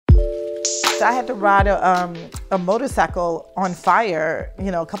I had to ride a motorcycle on fire,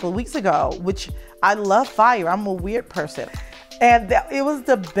 a couple of weeks ago, which I love fire. I'm a weird person. And it was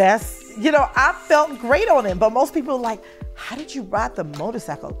the best. I felt great on it. But most people are like, how did you ride the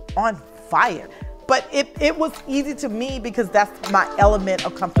motorcycle on fire? But it was easy to me because that's my element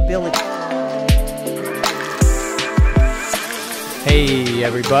of comfortability. Hey,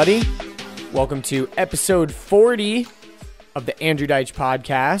 everybody. Welcome to episode 40 of the Andrew Deitch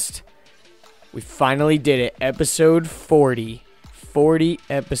podcast. We finally did it. Episode 40. 40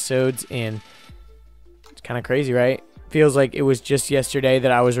 episodes in. It's kind of crazy, right? Feels like it was just yesterday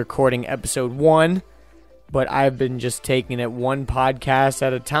that I was recording episode 1, but I've been just taking it one podcast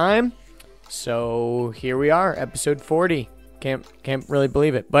at a time. So here we are, episode 40. Can't really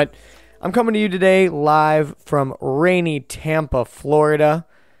believe it. But I'm coming to you today live from rainy Tampa, Florida,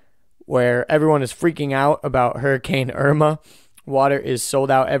 where everyone is freaking out about Hurricane Irma. Water is sold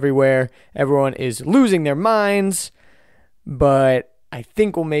out everywhere. Everyone is losing their minds, but I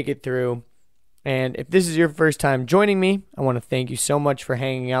think we'll make it through. And if this is your first time joining me, I want to thank you so much for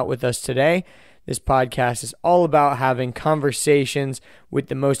hanging out with us today. This podcast is all about having conversations with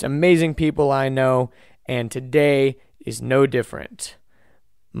the most amazing people I know, and today is no different.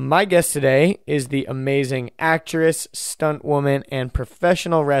 My guest today is the amazing actress, stunt woman, and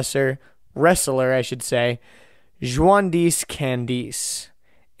professional wrestler, Jwaundace Candece.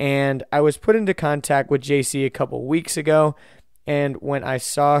 And I was put into contact with JC a couple weeks ago, and when I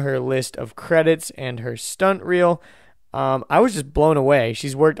saw her list of credits and her stunt reel, I was just blown away.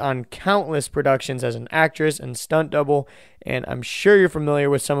 She's worked on countless productions as an actress and stunt double, and I'm sure you're familiar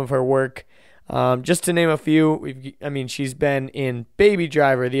with some of her work. Just to name a few, she's been in Baby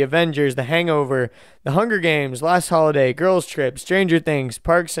Driver, The Avengers, The Hangover, The Hunger Games, Last Holiday, Girls Trip, Stranger Things,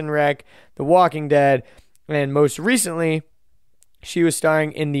 Parks and Rec, The Walking Dead, and most recently, she was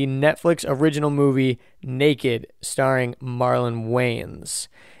starring in the Netflix original movie Naked, starring Marlon Wayans.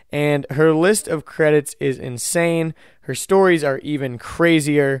 And her list of credits is insane. Her stories are even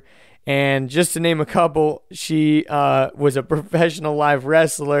crazier. And just to name a couple, she was a professional live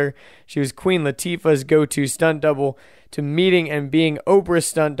wrestler. She was Queen Latifah's go-to stunt double, to meeting and being Oprah's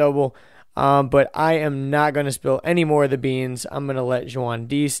stunt double. But I am not going to spill any more of the beans. I'm going to let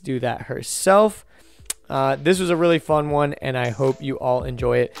Jwaundace do that herself. This was a really fun one, and I hope you all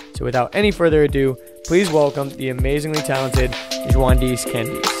enjoy it. So without any further ado, please welcome the amazingly talented Jwaundace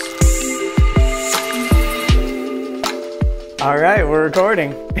Candece. All right, we're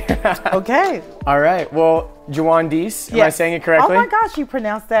recording. Okay. All right. Well, Jwaundace, am I saying it correctly? Oh my gosh, you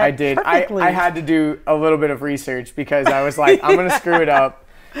pronounced that I did. perfectly. I had to do a little bit of research because I was like, I'm going to screw it up.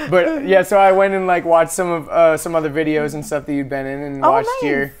 But yeah, so I went and watched some of some other videos and stuff that you've been in, and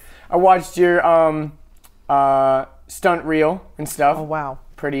I watched your stunt reel and stuff. Oh wow.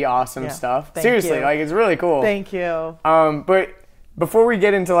 Pretty awesome stuff. Thank Seriously, you. it's really cool. Thank you. But before we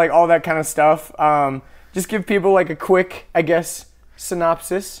get into all that kind of stuff, just give people a quick,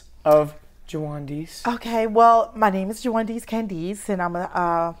 synopsis of Jwaundace. Okay, well, my name is Jwaundace Candece, and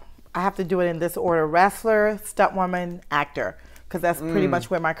I have to do it in this order: wrestler, stunt woman, actor, because that's pretty much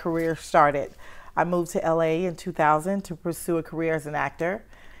where my career started. I moved to LA in 2000 to pursue a career as an actor,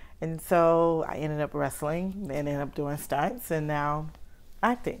 and so I ended up wrestling, and ended up doing stunts, and now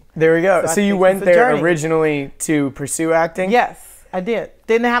acting. There we go. So you went there originally to pursue acting? Yes, I did.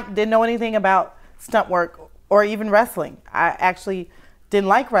 Didn't know anything about stunt work or even wrestling. I actually didn't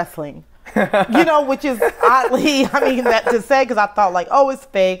like wrestling, which is oddly, that to say, because I thought it's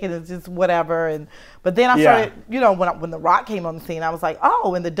fake and it's just whatever. But then I started, when The Rock came on the scene, I was like,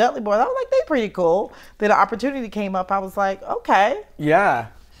 oh, and the Dudley Boys, I was like, they pretty cool. Then an opportunity came up. I was like, okay. Yeah.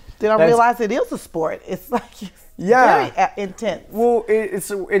 Then I realized it is a sport. It's very intense. Well,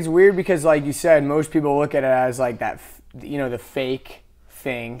 it's weird because, like you said, most people look at it as that, the fake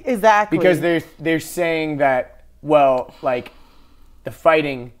thing. Exactly. Because they're saying that, the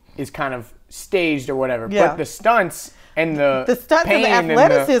fighting is kind of staged or whatever. Yeah. But the stunts and the stunts and the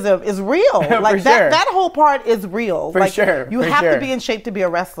athleticism is real. That whole part is real. For sure. You have to be in shape to be a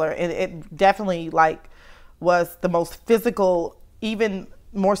wrestler, and it definitely was the most physical, even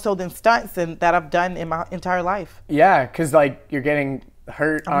more so than stunts that I've done in my entire life. Yeah, because you're getting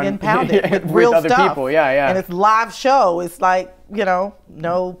hurt getting pounded with with real other stuff. people. Yeah. And it's live show. It's no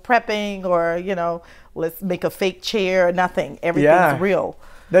prepping or let's make a fake chair or nothing. Everything's real.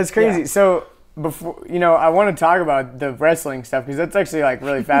 That's crazy. Yeah. So before, I want to talk about the wrestling stuff because that's actually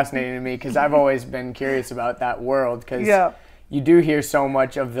really fascinating to me because I've always been curious about that world because you do hear so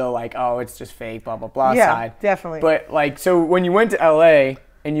much of the it's just fake, blah, blah, blah side. Yeah, definitely. But so when you went to LA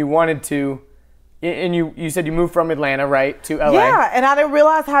and you wanted to And you said you moved from Atlanta, right, to LA? Yeah, and I didn't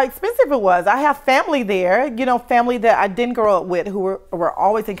realize how expensive it was. I have family there, family that I didn't grow up with who were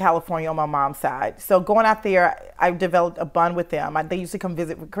always in California on my mom's side. So going out there, I developed a bond with them. They used to come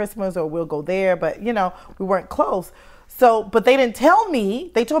visit for Christmas or we'll go there, but, we weren't close. So, but they didn't tell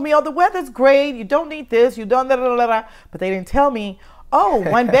me. They told me, oh, the weather's great. You don't need this. You don't, da, da, da, da. But they didn't tell me, oh,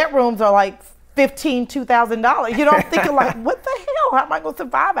 1 bedrooms are like $2,000. I'm thinking like, what the hell? How am I going to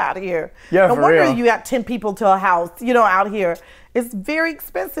survive out here? Yeah, no for wonder real. you got 10 people to a house, out here. It's very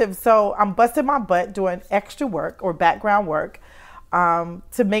expensive. So I'm busting my butt doing extra work or background work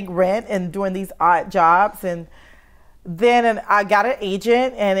to make rent and doing these odd jobs. And then I got an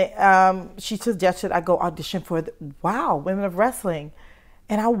agent and she suggested I go audition for Women of Wrestling.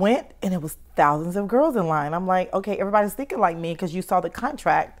 And I went and it was thousands of girls in line. I'm like, okay, everybody's thinking like me because you saw the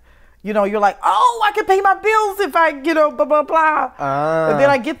contract. You're like, oh, I can pay my bills if I, blah, blah, blah. And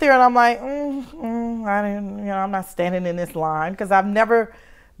then I get there and I'm like, I'm not standing in this line because I've never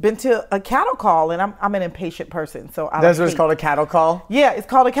been to a cattle call and I'm an impatient person. So that's what it's called, a cattle call? Yeah, it's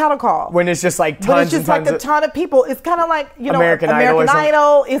called a cattle call. When it's just like tons but it's just and tons like a ton of people. It's kind of like, American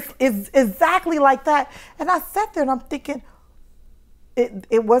Idol. It's exactly like that. And I sat there and I'm thinking,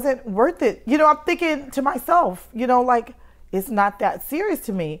 it wasn't worth it. I'm thinking to myself, like, it's not that serious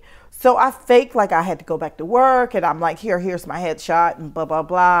to me. So I faked like I had to go back to work and I'm like, here's my headshot and blah, blah,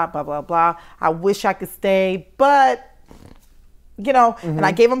 blah, blah, blah, blah. I wish I could stay, but, and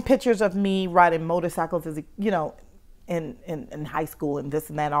I gave them pictures of me riding motorcycles as, in high school and this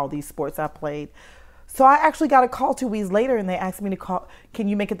and that, all these sports I played. So I actually got a call 2 weeks later and they asked me to call, can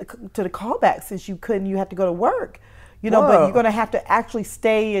you make it to the callback since you couldn't, you had to go to work, but you're going to have to actually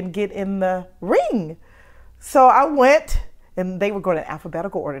stay and get in the ring. So I went. And they were going in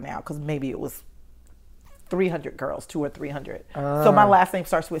alphabetical order now because maybe it was 300 girls, 200 or 300. So my last name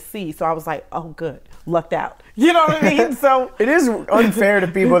starts with C. So I was like, oh, good. Lucked out. You know what I mean? So it is unfair to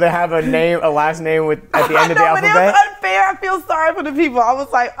people that have a last name at the end of the alphabet. It is unfair. I feel sorry for the people. I was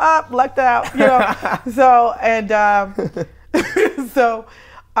like, lucked out. So, and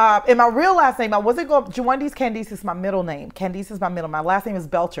in my real last name, I wasn't going, Jwaundace Candece is my middle name. Candece is my middle. My last name is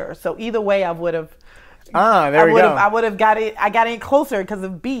Belcher. So either way, I would have. There we go. I would have got it. I got in closer because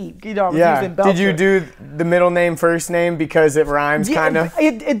of B. I was using Belcher. Did you do the middle name, first name because it rhymes kind of?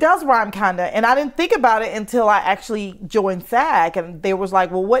 It does rhyme kind of. And I didn't think about it until I actually joined SAG. And they was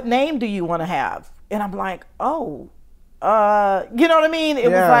like, well, what name do you want to have? And I'm like, you know what I mean? It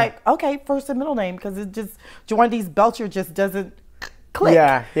was like, okay, first and middle name because it just, Jwaundace Belcher just doesn't click.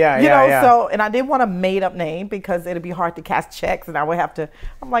 Yeah. So, and I didn't want a made up name because it'd be hard to cash checks and I would have to,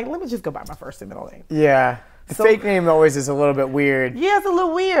 I'm like, let me just go by my first and middle name. Yeah. The fake name always is a little bit weird. Yeah, it's a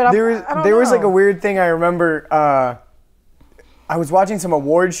little weird. There was like a weird thing I remember, I was watching some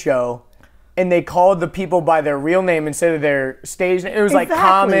awards show and they called the people by their real name instead of their stage name. It was like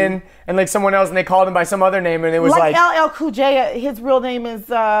Common and like someone else and they called him by some other name and it was like LL Cool J, his real name is,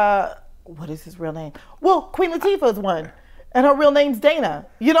 what is his real name? Well, Queen Latifah is one. And her real name's Dana.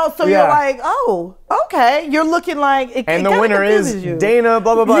 So you're like, oh, okay. You're looking like it. And the winner is Dana,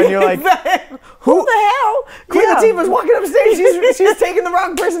 blah, blah, blah. And you're like, who the hell? Queen Latifah's walking up stage. She's taking the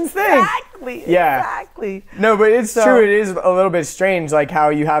wrong person's thing. Exactly. Yeah. Exactly. No, but it's true. It is a little bit strange, like how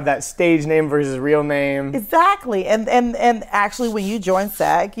you have that stage name versus real name. Exactly. And actually when you join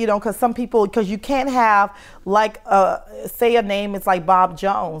SAG, because some people, because you can't have like, say a name is like Bob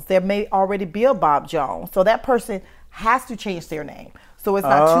Jones. There may already be a Bob Jones. So that person has to change their name, so it's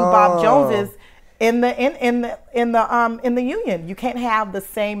not two Bob Joneses in the union. You can't have the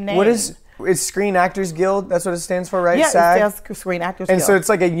same name. What is Screen Actors Guild? That's what it stands for, right? Yeah, SAG? it stands Screen Actors Guild. And so it's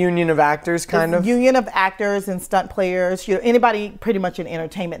like a union of actors, kind of. Union of actors and stunt players. Anybody pretty much in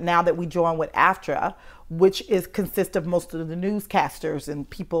entertainment. Now that we join with AFTRA, which consists of most of the newscasters and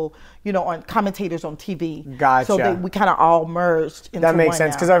people, on commentators on TV. Gotcha. So we kind of all merged into one. That makes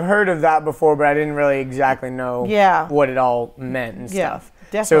sense because I've heard of that before, but I didn't really exactly know what it all meant and stuff.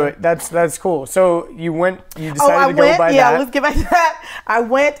 Definitely. So that's cool. So you decided to go by that. Yeah, let's get back to that. I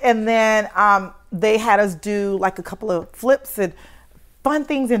went and then they had us do like a couple of flips and fun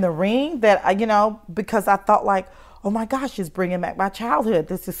things in the ring that because I thought like, oh my gosh, it's bringing back my childhood.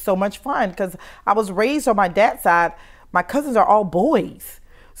 This is so much fun because I was raised on my dad's side. My cousins are all boys.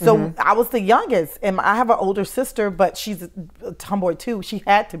 So I was the youngest and I have an older sister, but she's a tomboy too. She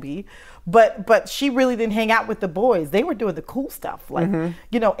had to be, but she really didn't hang out with the boys. They were doing the cool stuff like,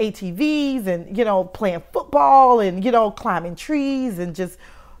 ATVs and, playing football and, climbing trees and just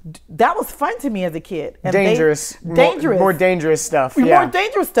that was fun to me as a kid. And dangerous. More dangerous stuff. More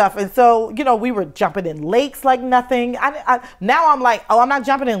dangerous stuff. And so, you know, we were jumping in lakes like nothing. Now I'm like, oh, I'm not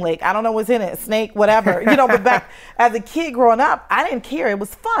jumping in lake. I don't know what's in it. Snake, whatever. You know, but back as a kid growing up, I didn't care. It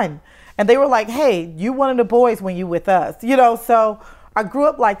was fun. And they were like, hey, you one of the boys when you with us. You know, so I grew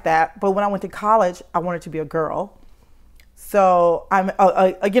up like that. But when I went to college, I wanted to be a girl. So I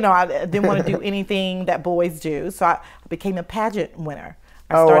didn't want to do anything that boys do. So I became a pageant winner.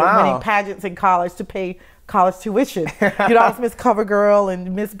 I started winning pageants in college to pay college tuition. You know, I was Miss Cover Girl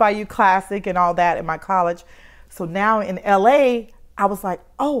and Miss Bayou Classic and all that in my college. So now in LA, I was like,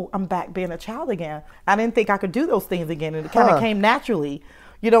 oh, I'm back being a child again. I didn't think I could do those things again. And it kind of came naturally,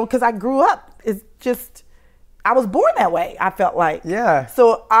 you know, because I grew up. It's just, I was born that way, I felt like. Yeah.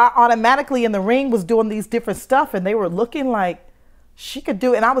 So I automatically in the ring was doing these different stuff and they were looking like she could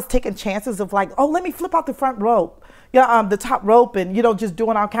do it. And I was taking chances of like, oh, let me flip out the front rope. Yeah, the top rope and, you know, just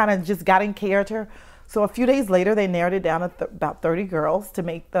doing all kind of just got in character. So a few days later, they narrowed it down to about 30 girls to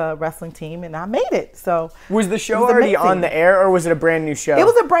make the wrestling team, and I made it. So was the show already on the air, or was it a brand new show? It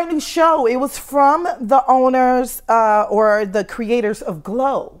was a brand new show. It was from the owners or the creators of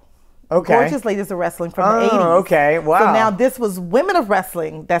Glow. Okay. Gorgeous Ladies of Wrestling from the 80s. Okay, wow. So now this was Women of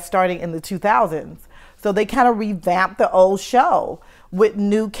Wrestling that's starting in the 2000s. So they kind of revamped the old show with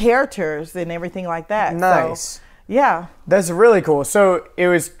new characters and everything like that. Nice. So, yeah. That's really cool. So it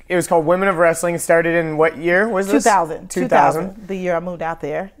was called Women of Wrestling. It started in what year was this? 2000. The year I moved out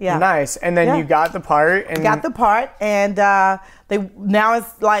there. Yeah. Nice. And then you got the part. And got the part. And now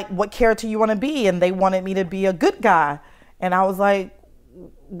it's like, what character you want to be? And they wanted me to be a good guy. And I was like,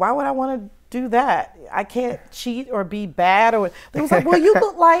 why would I want to do that? I can't cheat or be bad. Or they was like, well, you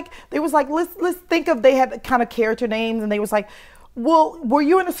look like, they was like, let's think of, they had kind of character names. And they was like, well, were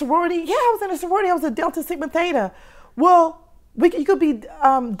you in a sorority? Yeah, I was in a sorority. I was a Delta Sigma Theta. Well, you could be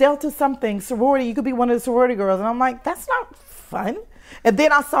Delta something, sorority. You could be one of the sorority girls. And I'm like, that's not fun. And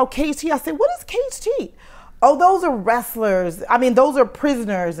then I saw KT. I said, what is KT? Oh, those are wrestlers. I mean, those are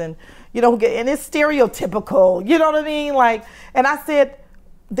prisoners. And, you know, and it's stereotypical. You know what I mean? Like, and I said,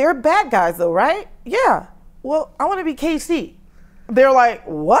 they're bad guys though, right? Yeah. Well, I want to be KT. They're like,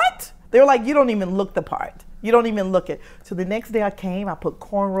 what? They're like, you don't even look the part. You don't even look it. So the next day I came, I put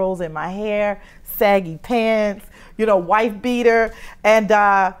cornrows in my hair, saggy pants, you know, wife beater. And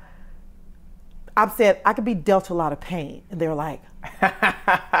I said, I could be Delta Lotta Pain. And they're like,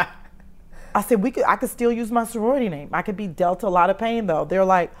 I said, I could still use my sorority name. I could be Delta Lotta Pain though. They're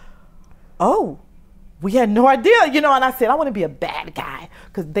like, oh, we had no idea, you know. And I said, I want to be a bad guy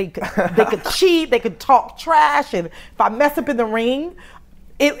because they could cheat, they could talk trash. And if I mess up in the ring,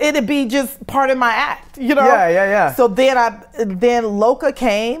 it'd be just part of my act, you know? Yeah. So then Loca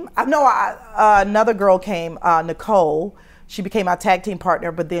came. Another girl came, Nicole. She became my tag team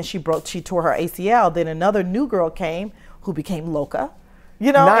partner, but then she tore her ACL. Then another new girl came who became Loca,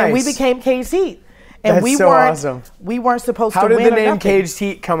 you know? Nice. And we became Cage Heat. And That's so awesome. We weren't supposed How to win. How did the name Caged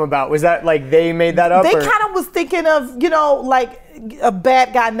Heat come about? Was that like they made that up? They kind of was thinking of, you know, like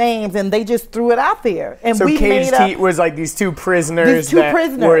bad guy names, and they just threw it out there. And so we Caged Heat was like these two prisoners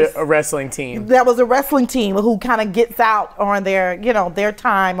were a wrestling team. That was a wrestling team who kind of gets out on their, you know, their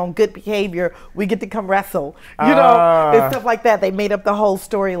time on good behavior. We get to come wrestle, you know, and stuff like that. They made up the whole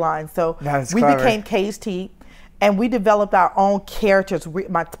storyline. So we became Caged Heat. And we developed our own characters.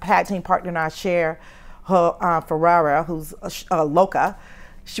 My tag team partner and I share her, Ferrara, who's Loca.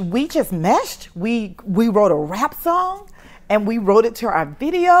 We just meshed. We wrote a rap song, and we wrote it to our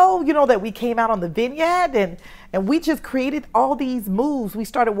video, you know, that we came out on the vignette, and we just created all these moves. We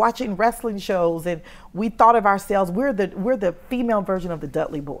started watching wrestling shows, and we thought of ourselves, we're the female version of the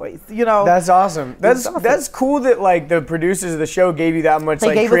Dudley Boys, you know. That's awesome. That's cool that like the producers of the show gave you that much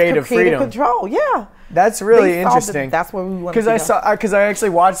like creative freedom. Control, yeah. That's really interesting. That's what we wanted to because I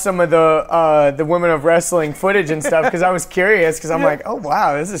actually watched some of the Women of Wrestling footage and stuff because I was curious because I'm like, oh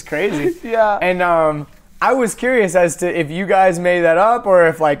wow, this is crazy. Yeah. And I was curious as to if you guys made that up or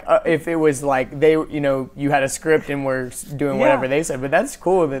if like if it was like they, you know, you had a script and were doing whatever they said. But that's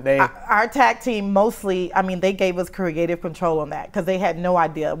cool that they. Our tag team mostly, I mean, they gave us creative control on that because they had no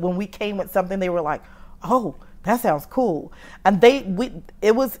idea. When we came with something, they were like, oh, that sounds cool. And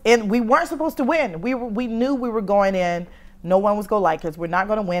we weren't supposed to win. We knew we were going in. No one was going to like us. We're not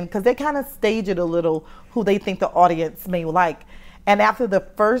going to win because they kind of stage it a little who they think the audience may like. And after the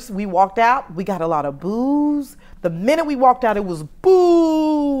first, we walked out, we got a lot of boos. The minute we walked out, it was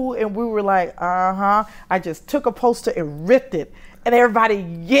boo. And we were like, uh-huh. I just took a poster and ripped it. And everybody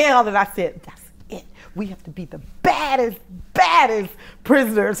yelled. And I said, that's it. We have to be the baddest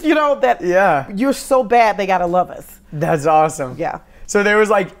prisoners. You know, that you're so bad, they got to love us. That's awesome. Yeah. So there was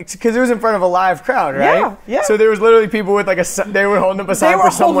like, because it was in front of a live crowd, right? Yeah, yeah. So there was literally people with like they were holding up a sign for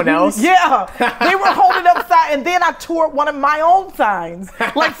someone else. Yeah, they were holding up signs, and then I tore one of my own signs,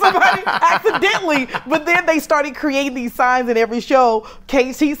 like somebody accidentally. But then they started creating these signs in every show,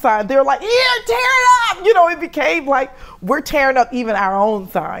 KT signs. They were like, "Yeah, tear it up!" You know, it became like we're tearing up even our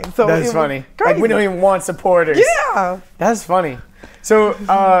own signs. So that's funny. Crazy. Like we don't even want supporters. Yeah, that's funny. So,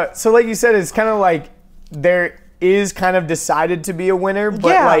 so like you said, it's kind of like there is kind of decided to be a winner,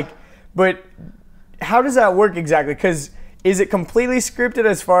 but but how does that work exactly? Because is it completely scripted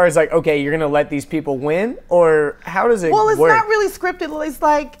as far as like, okay, you're gonna let these people win, or how does it work? Well, it's not really scripted. It's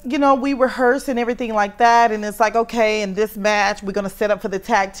like, you know, we rehearse and everything like that, and it's like, okay, in this match, we're gonna set up for the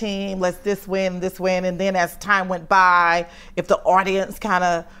tag team. Let's this win, and then as time went by, if the audience kind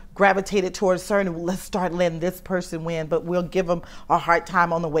of gravitated towards certain, let's start letting this person win, but we'll give them a hard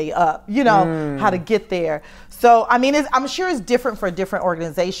time on the way up, you know, how to get there. So, I mean, I'm sure it's different for different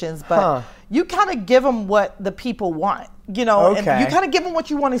organizations, but you kind of give them what the people want, you know, and you kind of give them what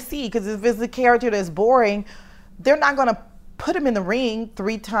you want to see, because if it's a character that's boring, they're not going to put him in the ring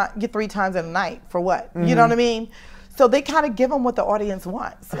three times in a night for what? You know what I mean? So they kind of give them what the audience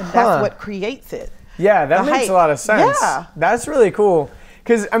wants, and that's what creates it. Yeah, that makes a lot of sense. Yeah. That's really cool.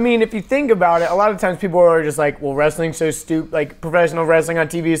 Because, I mean, if you think about it, a lot of times people are just like, well, wrestling's so stupid, like professional wrestling on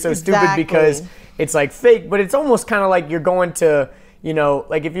TV is so stupid because it's like fake, but it's almost kind of like you're going to, you know,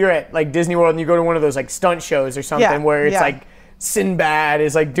 like if you're at like Disney World and you go to one of those like stunt shows or something where it's like Sinbad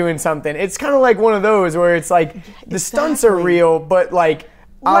is like doing something. It's kind of like one of those where it's like the stunts are real, but like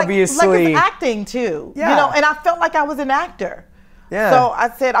obviously. Like it's acting too, you know, and I felt like I was an actor. Yeah. So I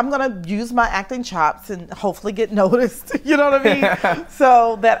said, I'm going to use my acting chops and hopefully get noticed, you know what I mean?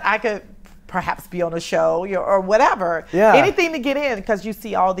 So that I could perhaps be on a show or whatever. Yeah. Anything to get in, because you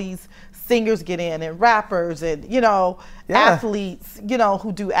see all these singers get in and rappers and, you know, athletes, you know,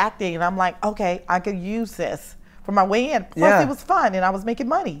 who do acting. And I'm like, okay, I could use this for my way in. Plus it was fun and I was making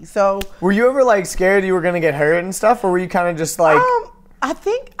money. So. Were you ever like scared you were going to get hurt and stuff? Or were you kind of just like.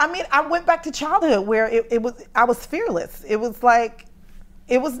 I went back to childhood where I was fearless. It was like,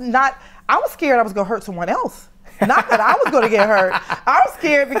 I was scared I was going to hurt someone else. Not that I was going to get hurt. I was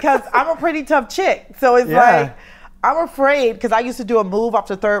scared because I'm a pretty tough chick. So it's like, I'm afraid, because I used to do a move off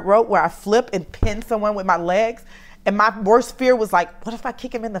the third rope where I flip and pin someone with my legs. And my worst fear was like, what if I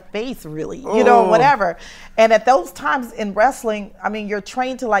kick him in the face, really? You know, whatever. And at those times in wrestling, I mean, you're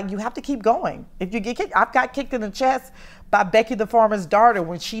trained to like, you have to keep going. If you get kicked, I've got kicked in the chest by Becky the Farmer's daughter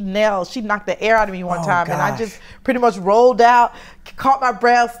when she knocked the air out of me one time. And I just pretty much rolled out, caught my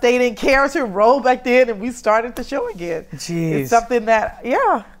breath, stayed in character, rolled back in, and we started the show again. Jeez. It's something that,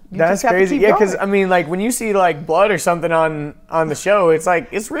 that's crazy. Yeah, because I mean, like when you see like blood or something on the show, it's like,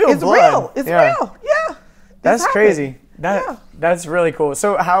 it's real blood. It's real. Yeah. That's crazy. That's really cool.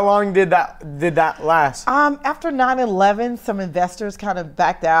 So how long did that last? After 9/11, some investors kind of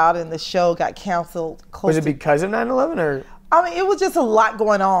backed out and the show got canceled. Was it because of 9/11 or? I mean, it was just a lot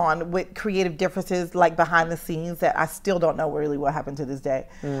going on with creative differences, like behind the scenes, that I still don't know really what happened to this day.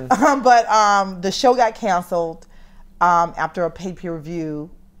 But the show got canceled after a pay-per-view,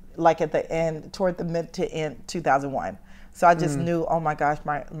 like at the end, toward the mid to end 2001. So I just knew, oh my gosh,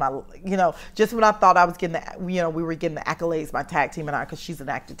 my you know, just when I thought I was getting we were getting the accolades, my tag team and I, because she's an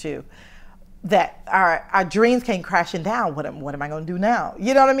actor too, that our dreams came crashing down. What am I going to do now?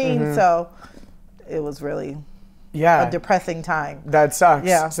 You know what I mean? So it was really a depressing time. That sucks.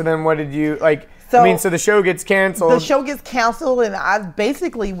 Yeah. So then what did you like? So the show gets canceled. The show gets canceled, and I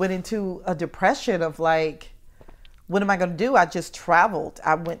basically went into a depression of like, what am I going to do? I just traveled.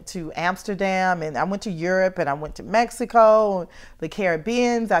 I went to Amsterdam, and I went to Europe, and I went to Mexico, the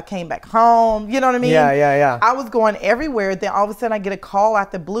Caribbean. I came back home. You know what I mean? Yeah. I was going everywhere. Then all of a sudden I get a call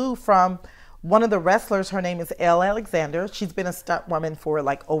out the blue from one of the wrestlers. Her name is Elle Alexander. She's been a stunt woman for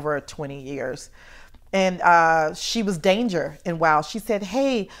like over 20 years. And she was Danger in WoW. She said,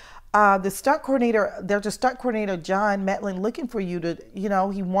 hey, there's a stunt coordinator, John Metlin, looking for you to, you know,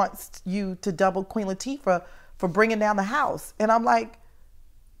 he wants you to double Queen Latifah for bringing down the house. And I'm like,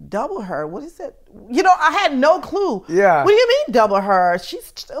 double her? What is it? You know, I had no clue. Yeah. What do you mean double her?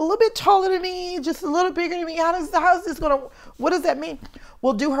 She's a little bit taller than me, just a little bigger than me. How is this gonna, what does that mean?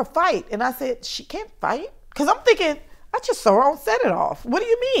 We'll do her fight. And I said, she can't fight? Because I'm thinking, I just saw her on Set It Off. What do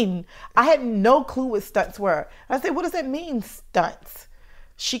you mean? I had no clue what stunts were. I said, what does that mean, stunts?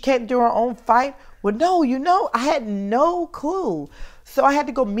 She can't do her own fight? Well, no, you know, I had no clue. So I had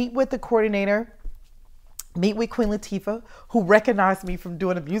to go meet with the coordinator, meet with Queen Latifah, who recognized me from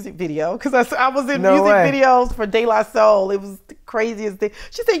doing a music video, because I was in music videos for De La Soul. It was the craziest thing.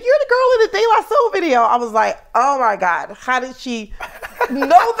 She said, you're the girl in the De La Soul video. I was like, oh my God, how did she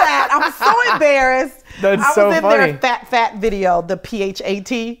know that. I'm so embarrassed. That's so funny. I was in their fat video, the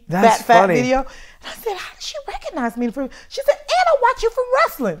PHAT, That's fat funny. video. And I said, how did she recognize me? She said, and I watch you from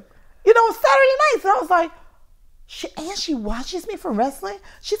wrestling. You know, Saturday nights. And I was like, she watches me from wrestling?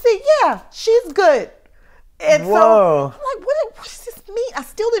 She said, yeah, she's good. And Whoa. so I'm like, what does this mean? I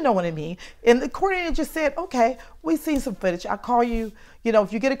still didn't know what it mean. And the coordinator just said, okay, we've seen some footage. I'll call you. You know,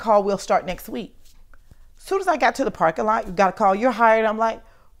 if you get a call, we'll start next week. As soon as I got to the parking lot, you got a call, you're hired. I'm like,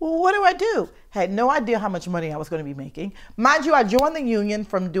 well, what do I do? Had no idea how much money I was going to be making. Mind you, I joined the union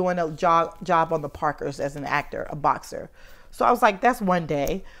from doing a job on the Parkers as an actor, a boxer. So I was like, that's one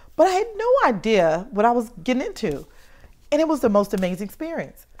day. But I had no idea what I was getting into. And it was the most amazing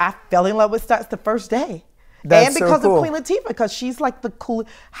experience. I fell in love with stunts the first day. That's and because so cool. of Queen Latifah, because she's like the cool,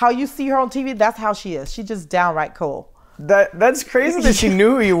 how you see her on TV, that's how she is. She's just downright cool. That's crazy that she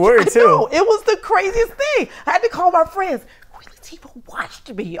knew who you were, too. No, it was the craziest thing. I had to call my friends. Queen Latifah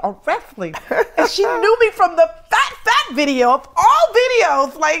watched me on wrestling. And she knew me from the fat video of all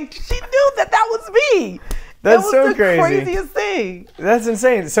videos. Like, she knew that was me. That's was so the crazy. Craziest thing. That's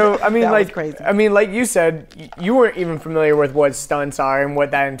insane. So I mean, That was like, crazy. like you said, you weren't even familiar with what stunts are and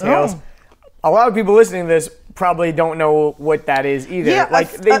what that entails. Oh. A lot of people listening to this probably don't know what that is either. Yeah,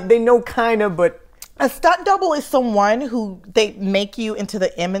 like they know kind of, but a stunt double is someone who they make you into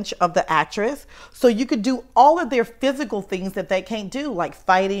the image of the actress. So you could do all of their physical things that they can't do, like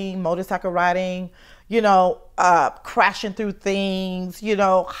fighting, motorcycle riding, you know, crashing through things, you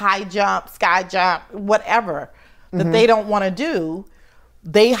know, high jump, sky jump, whatever that they don't want to do.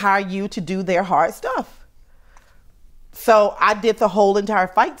 They hire you to do their hard stuff. So I did the whole entire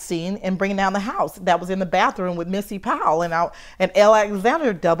fight scene and bringing down the house. That was in the bathroom with Missy Powell, and Elle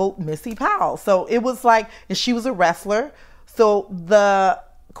Alexander doubled Missy Powell. So it was like, and she was a wrestler. So the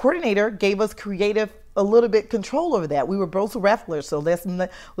coordinator gave us a little bit control over that. We were both wrestlers, so let's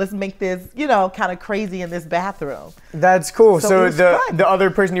make this, you know, kind of crazy in this bathroom. that's cool. So it was fun. the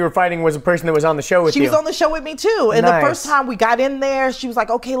other person you were fighting was a person that was on the show with you. She was on the show with me too. And Nice. the first time we got in there, she was like,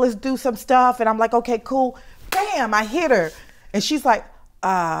 okay, let's do some stuff. And I'm like, okay, cool. Bam, I hit her. And she's like,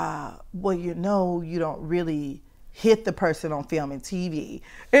 well, you know, you don't really hit the person on film and TV.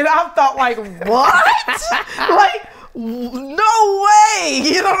 And I thought, like, what? Like, no way.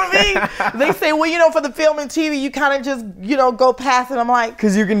 You know what I mean? They say, well, you know, for the film and TV, you kind of just, you know, go past it. I'm like,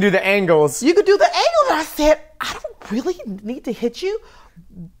 Because you can do the angles. you could do the angle. And I said, I don't really need to hit you.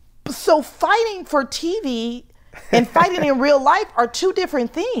 So fighting for TV and fighting in real life are two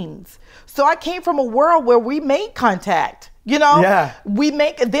different things. So I came from a world where we made contact, you know? Yeah.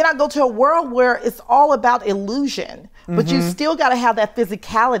 Then I go to a world where it's all about illusion, but you still got to have that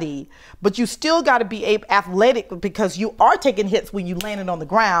physicality, but you still got to be athletic because you are taking hits when you landed on the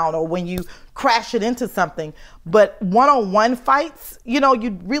ground or when you crash it into something. But one-on-one fights, you know,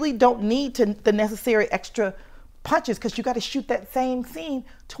 you really don't need the necessary extra punches because you got to shoot that same scene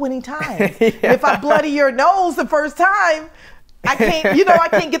 20 times. Yeah. And if I bloody your nose the first time, I can't, you know, I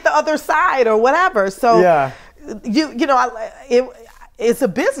can't get the other side or whatever. So, Yeah. you know, it's a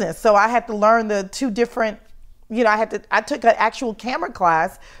business. So I had to learn the two different, you know, I took an actual camera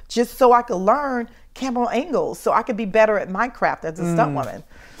class just so I could learn camera angles so I could be better at my craft as a stunt woman.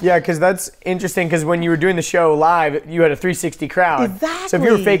 Yeah, because that's interesting. Because when you were doing the show live, you had a 360 crowd. Exactly. So if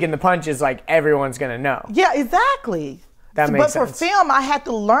you were faking the punches, like everyone's gonna know. Yeah, exactly. That makes But sense. for film, I had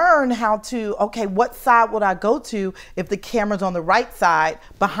to learn how to, okay, what side would I go to if the camera's on the right side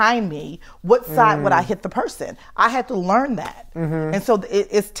behind me? What side would I hit the person? I had to learn that. And so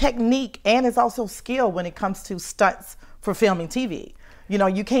it's technique and it's also skill when it comes to stunts for filming TV. You know,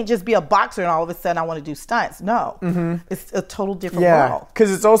 you can't just be a boxer and all of a sudden I want to do stunts. No, it's a total different world.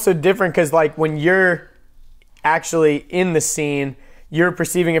 Because it's also different. Because like when you're actually in the scene, you're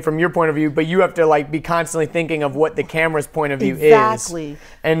perceiving it from your point of view, but you have to like be constantly thinking of what the camera's point of view Exactly. is.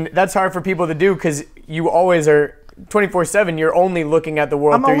 And that's hard for people to do because you always are 24/7. You're only looking at the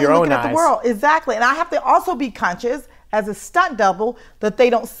world through your own eyes. I'm only looking at the world, exactly. And I have to also be conscious as a stunt double that they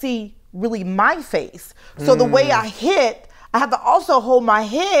don't see really my face. So the way I hit, I have to also hold my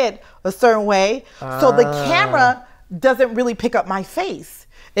head a certain way so the camera doesn't really pick up my face.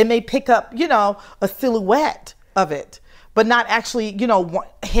 It may pick up, you know, a silhouette of it, but not actually, you know,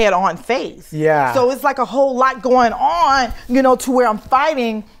 head on face. Yeah. So it's like a whole lot going on, you know, to where I'm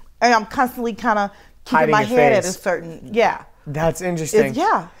fighting and I'm constantly kind of keeping Hiding my your head at face. a certain, yeah. That's interesting.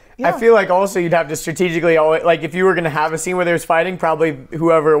 Yeah. I feel like also you'd have to strategically, like if you were going to have a scene where there's fighting, probably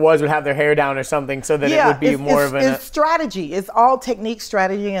whoever it was would have their hair down or something so that it would be more of it's strategy. It's all technique,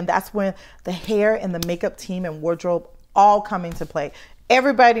 strategy, and that's when the hair and the makeup team and wardrobe all come into play.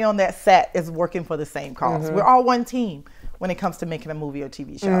 Everybody on that set is working for the same cause. We're all one team. when it comes to making a movie or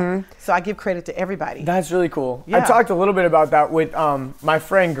TV show. So I give credit to everybody. That's really cool. Yeah. I talked a little bit about that with my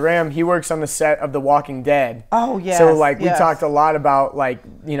friend Graham. He works on the set of The Walking Dead. Oh, yes. So like we talked a lot about like,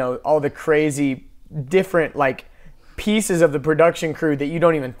 you know, all the crazy different like pieces of the production crew that you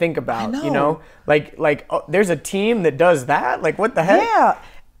don't even think about, you know? Like there's a team that does that? Like what the heck? Yeah.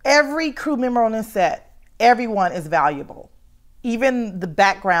 Every crew member on the set, everyone is valuable. Even the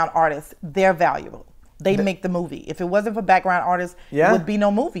background artists, they're valuable. They make the movie. If it wasn't for background artists, it would be no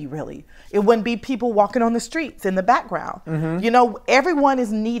movie, really. It wouldn't be people walking on the streets in the background. You know, everyone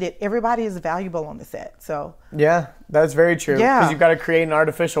is needed. Everybody is valuable on the set. So yeah, that's very true. Yeah. Because you've got to create an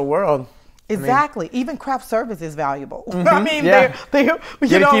artificial world. Exactly. Even craft service is valuable. I mean, they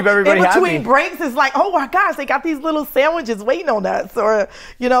you know, keep everybody in between happy. breaks, it's like, oh my gosh, they got these little sandwiches waiting on us, or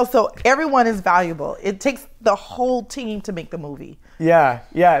you know. So everyone is valuable. It takes the whole team to make the movie. Yeah.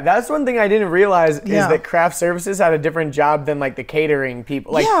 That's one thing I didn't realize is that craft services had a different job than like the catering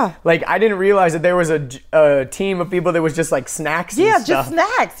people. Like, like I didn't realize that there was a team of people that was just like snacks. And stuff. Just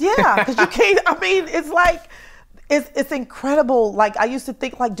snacks. Yeah, because you can't. I mean, it's like. It's incredible. Like I used to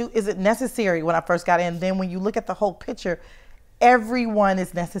think, like, is it necessary when I first got in? Then when you look at the whole picture, everyone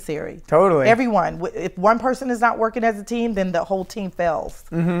is necessary. Totally. Everyone. If one person is not working as a team, then the whole team fails.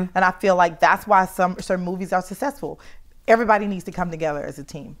 And I feel like that's why certain movies are successful. Everybody needs to come together as a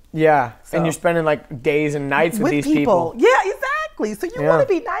team. Yeah, so. And you're spending like days and nights with these people. Yeah, exactly. So you want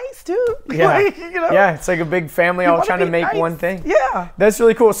to be nice too. Yeah, like, you know? Yeah. It's like a big family all trying to make one thing. Yeah, that's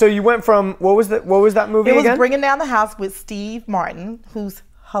really cool. So you went from what was that movie again? It was Bringing Down the House with Steve Martin, who's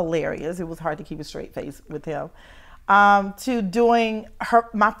hilarious. It was hard to keep a straight face with him. To doing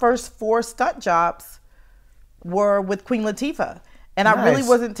my first 4 stunt jobs were with Queen Latifah. And I really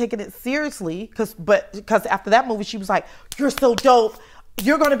wasn't taking it seriously because after that movie, she was like, "You're so dope.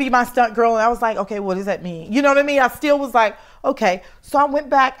 You're going to be my stunt girl." And I was like, okay, what does that mean? You know what I mean? I still was like, okay. So I went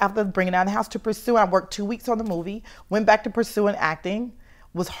back after Bringing Down the House to pursue. I worked 2 weeks on the movie, went back to pursuing acting,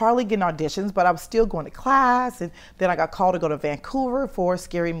 was hardly getting auditions, but I was still going to class. And then I got called to go to Vancouver for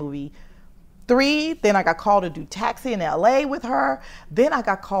Scary Movie 3. Then I got called to do Taxi in LA with her. Then I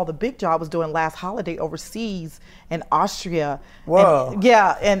got called, the big job was doing Last Holiday overseas in Austria. Whoa.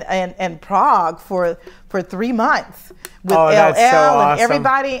 And Prague for 3 months with LL and awesome.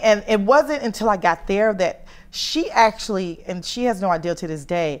 everybody. And it wasn't until I got there that she actually, and she has no idea to this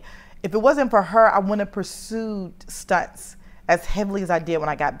day, if it wasn't for her, I wouldn't have pursued stunts as heavily as I did when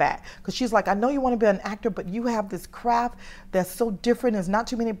I got back. Because she's like, I know you want to be an actor, but you have this craft that's so different. There's not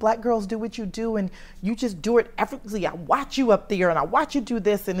too many black girls do what you do, and you just do it effortlessly. I watch you up there, and I watch you do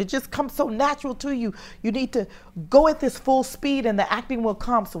this, and it just comes so natural to you. You need to go at this full speed, and the acting will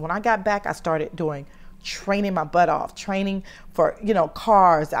come. So when I got back, I started training my butt off, training for,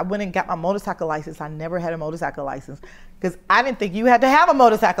 cars. I went and got my motorcycle license. I never had a motorcycle license because I didn't think you had to have a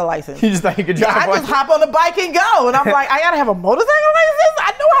motorcycle license. You just thought you could drive. I just hop on the bike and go. And I'm like, I gotta have a motorcycle license?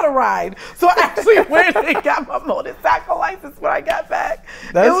 I know how to ride. So I actually went and got my motorcycle license when I got back.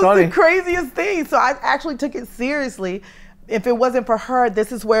 That's it was funny. the craziest thing. So I actually took it seriously. If it wasn't for her,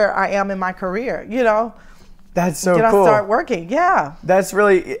 this is where I am in my career, That's so Did cool. I start working? Yeah. That's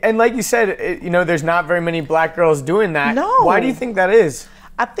really, and like you said, there's not very many black girls doing that. No. Why do you think that is?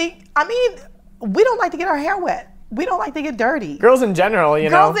 We don't like to get our hair wet. We don't like to get dirty. Girls in general,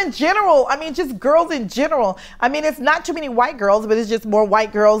 Girls in general. Just girls in general. It's not too many white girls, but it's just more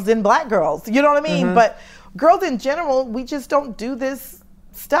white girls than black girls. You know what I mean? Mm-hmm. But girls in general, we just don't do this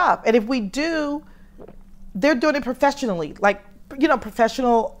stuff. And if we do, they're doing it professionally. Like,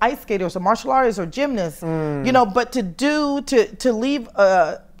 professional ice skaters or martial artists or gymnasts, but to leave,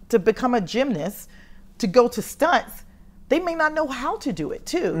 to become a gymnast, to go to stunts, they may not know how to do it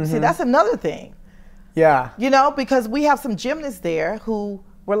too. Mm-hmm. See, that's another thing. Yeah. Because we have some gymnasts there who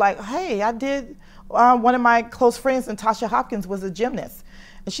were like, hey, I did, one of my close friends, Natasha Hopkins, was a gymnast.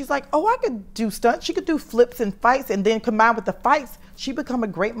 And she's like, oh, I could do stunts. She could do flips and fights. And then combined with the fights, she become a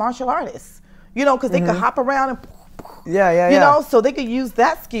great martial artist, because they could hop around and so they could use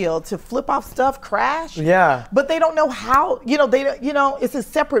that skill to flip off stuff, crash. Yeah. But they don't know how, it's a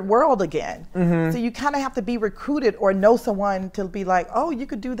separate world again. Mm-hmm. So you kind of have to be recruited or know someone to be like, oh, you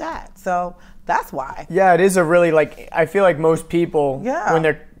could do that. So that's why. Yeah, it is a really, I feel like most people, when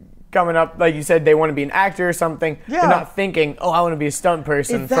they're coming up, like you said, they want to be an actor or something. Yeah. They're not thinking, oh, I want to be a stunt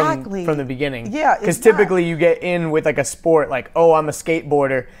person from the beginning. Yeah, because typically you get in with like a sport, like, oh, I'm a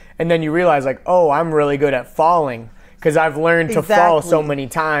skateboarder. And then you realize like, oh, I'm really good at falling. Because I've learned to fall so many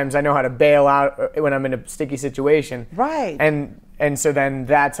times. I know how to bail out when I'm in a sticky situation. Right. And so then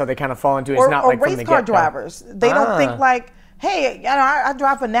that's how they kind of fall into it. It's not like from the get-go. Or race car drivers. They don't think like, hey, you know, I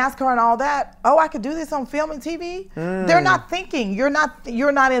drive for NASCAR and all that. Oh, I could do this on film and TV. They're not thinking. You're not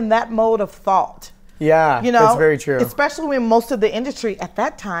in that mode of thought. Yeah, you know, that's very true. Especially when most of the industry at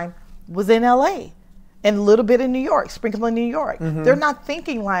that time was in LA and a little bit in New York, sprinkled in New York. They're not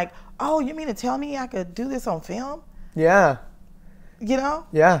thinking like, oh, you mean to tell me I could do this on film? Yeah. You know?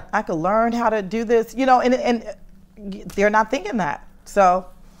 Yeah. I could learn how to do this, you know, and they're not thinking that. So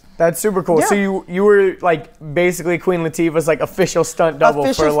that's super cool. Yeah. So you were like basically Queen Latifah's like official stunt double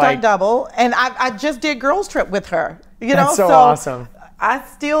official for like stunt double, and I just did Girls Trip with her. You know, that's so awesome. I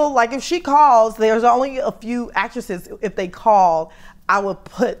still, like, if she calls, there's only a few actresses, if they call, I would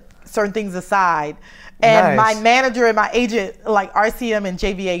put certain things aside. And Nice. my manager and my agent, like RCM and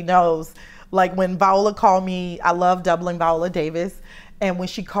JVA knows, like when Viola called me, I love doubling Viola Davis. And when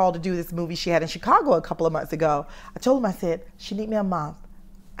she called to do this movie she had in Chicago a couple of months ago, I told him, I said, she need me a month.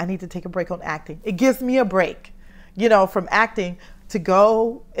 I need to take a break on acting. It gives me a break, you know, from acting to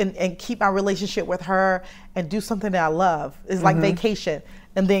go and keep my relationship with her and do something that I love. It's like vacation,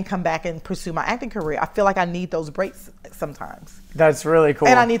 and then come back and pursue my acting career. I feel like I need those breaks sometimes. That's really cool.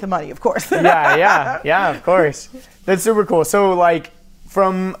 And I need the money, of course. yeah, of course. That's super cool. So like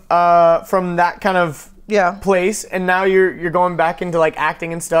from that kind of place, and now you're going back into like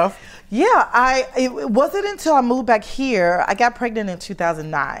acting and stuff. Yeah, it wasn't until I moved back here. I got pregnant in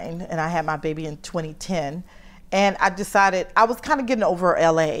 2009, and I had my baby in 2010. And I decided, I was kind of getting over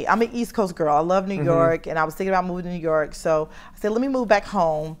LA. I'm an East Coast girl. I love New York, and I was thinking about moving to New York. So I said, let me move back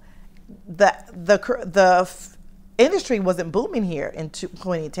home. The industry wasn't booming here in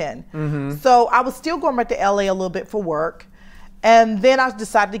 2010. So I was still going back to LA a little bit for work. And then I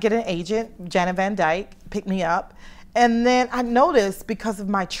decided to get an agent, Janet Van Dyke, picked me up. And then I noticed, because of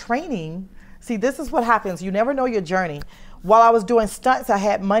my training, see, this is what happens. You never know your journey. While I was doing stunts, I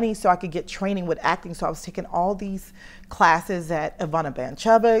had money so I could get training with acting. So I was taking all these classes at Ivana Van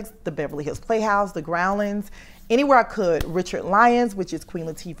Chubbuck's, the Beverly Hills Playhouse, the Groundlings, anywhere I could. Richard Lyons, which is Queen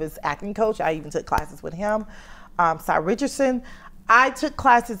Latifah's acting coach. I even took classes with him. Cy Richardson. I took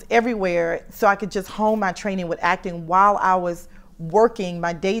classes everywhere so I could just hone my training with acting while I was working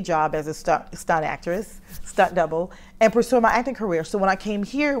my day job as a stunt actress, stunt double, and pursuing my acting career. So when I came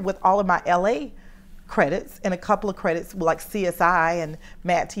here with all of my LA credits and a couple of credits like CSI and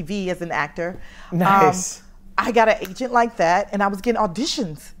Mad TV as an actor. Nice. I got an agent like that, and I was getting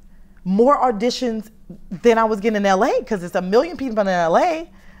auditions, more auditions than I was getting in LA, because it's 1 million people in LA,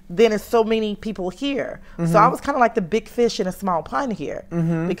 then it's so many people here. So I was kind of like the big fish in a small pond here,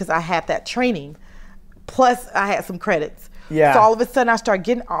 because I had that training, plus I had some credits. Yeah. So all of a sudden I started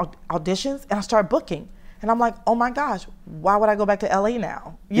getting auditions, and I started booking. And I'm like, oh my gosh, why would I go back to LA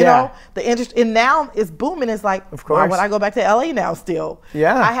now? You know, the industry, and now it's booming. It's like, of course, why would I go back to LA now still?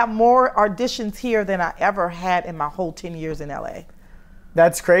 Yeah. I have more auditions here than I ever had in my whole 10 years in LA.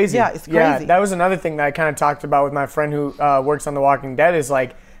 That's crazy. Yeah, it's crazy. Yeah, that was another thing that I kind of talked about with my friend who works on The Walking Dead, is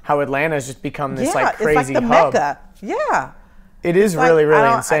like how Atlanta has just become this like crazy it's like the hub. Mecca. Yeah. It is really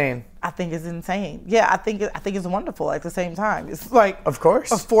insane. I think it's insane. Yeah, I think it's wonderful at the same time. It's like, of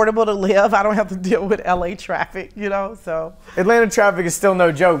course, affordable to live. I don't have to deal with LA traffic, you know. So Atlanta traffic is still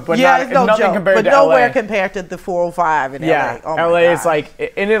no joke, but it's no nothing joke, compared but to nowhere LA. compared to the 405 in LA. Oh LA is like,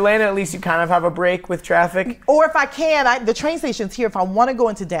 in Atlanta at least you kind of have a break with traffic. Or if I can, the train station's here. If I want to go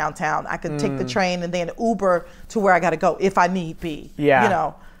into downtown, I could take the train and then Uber to where I got to go if I need be. Yeah. You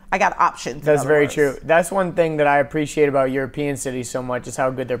know, I got options. That's very true. That's one thing that I appreciate about European cities so much, is how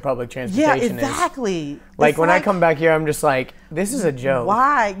good their public transportation is. Yeah, exactly. Like when I come back here, I'm just like, this is a joke.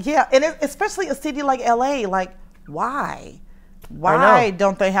 Why? Yeah, and especially a city like LA, like why? Why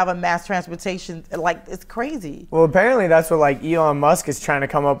don't they have a mass transportation? Like, it's crazy. Well, apparently that's what like Elon Musk is trying to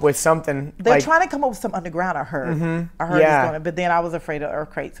come up with something. They're trying to come up with some underground, I heard. I heard it's going to, but then I was afraid of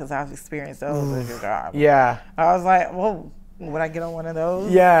earthquakes because I've experienced those. Yeah. I was like, whoa. Would I get on one of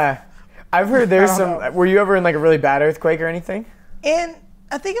those? Yeah. I've heard there's some. Were you ever in like a really bad earthquake or anything? And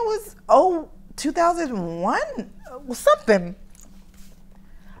I think it was 2001 something.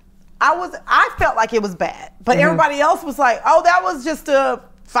 I felt like it was bad, but everybody else was like, oh, that was just a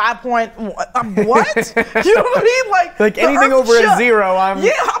 5.1. What? You know what I mean? Like anything over a 0, I'm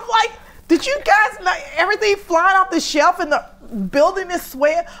like, did you guys not everything flying off the shelf and the building is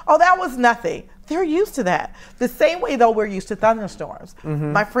swaying? Oh, that was nothing. They're used to that. The same way, though, we're used to thunderstorms.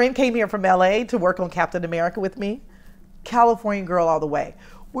 My friend came here from LA to work on Captain America with me. California girl all the way.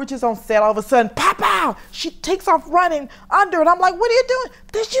 we're just on set. All of a sudden, pop out. She takes off running under, and I'm like, what are you doing?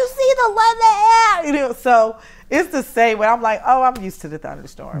 Did you see the one that? You know, so it's the same way. I'm like, oh, I'm used to the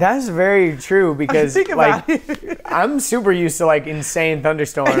thunderstorm. That's very true because Think about like it. I'm super used to like insane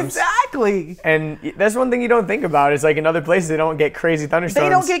thunderstorms. Exactly. And that's one thing you don't think about is like in other places they don't get crazy thunderstorms. They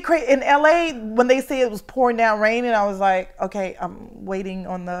don't get crazy. In LA, when they say it was pouring down rain, and I was like, okay, I'm waiting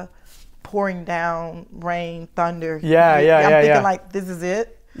on the pouring down rain, thunder. Yeah, yeah, I'm yeah, thinking yeah. like, this is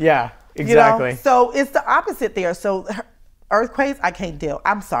it. Yeah, You exactly. know? So it's the opposite there. So earthquakes, I can't deal.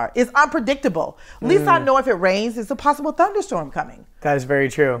 I'm sorry. It's unpredictable. At least I know if it rains, it's a possible thunderstorm coming. That is very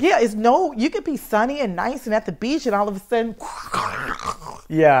true. Yeah, you could be sunny and nice and at the beach, and all of a sudden.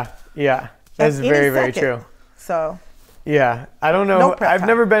 Yeah, yeah. That's very, very true. So. Yeah, I don't know. No prep I've time.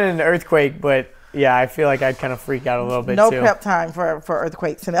 never been in an earthquake, but yeah, I feel like I'd kind of freak out a little bit No too. prep time for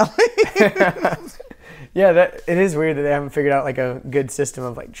earthquakes in LA. Yeah, that it is weird that they haven't figured out like a good system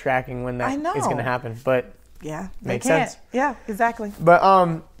of like tracking when that is going to happen, but yeah, makes they can't. sense. Yeah, exactly. But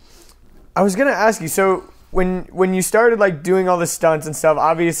I was gonna ask you. So when you started like doing all the stunts and stuff,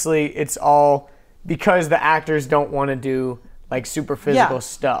 obviously it's all because the actors don't want to do like super physical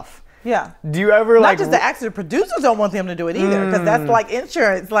stuff. Yeah. Do you ever Not like just the actors, the producers don't want them to do it either, because that's like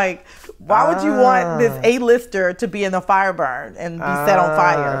insurance. Like, why would you want this A-lister to be in a fire burn and be set on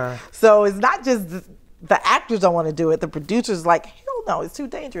fire? So it's not just the actors don't want to do it. The producers like, hell no, it's too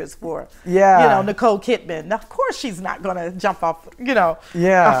dangerous for Nicole Kidman. Now, of course she's not going to jump off, a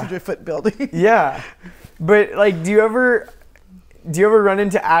 100-foot building. Yeah. But like, do you ever run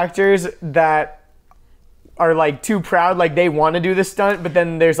into actors that are like too proud, like they want to do the stunt, but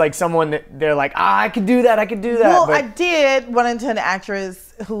then there's like someone that they're like, I could do that. Well, but I did run into an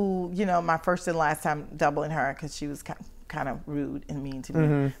actress who, my first and last time doubling her, because she was kind of rude and mean to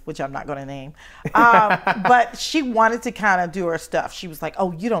me, which I'm not going to name. But she wanted to kind of do her stuff. She was like,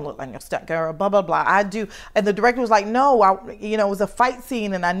 oh, you don't look like a stunt girl, blah, blah, blah. I do. And the director was like, no, it was a fight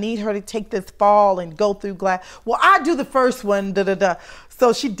scene and I need her to take this fall and go through glass. Well, I do the first one, da, da, da.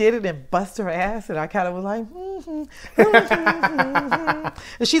 So she did it and busted her ass, and I kind of was like,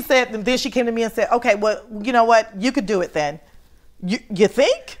 And she said, and then she came to me and said, okay, well, you know what? You could do it then. You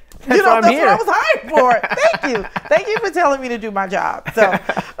think? That's That's what I was hired for. Thank you. Thank you for telling me to do my job. So,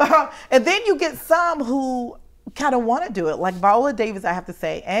 and then you get some who kind of want to do it, like Viola Davis, I have to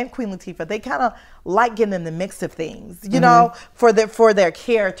say, and Queen Latifah. They kind of like getting in the mix of things, for their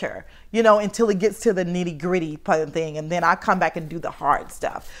character, until it gets to the nitty gritty part of thing, and then I come back and do the hard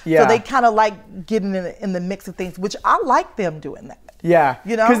stuff. Yeah. So they kind of like getting in the mix of things, which I like them doing that. Yeah,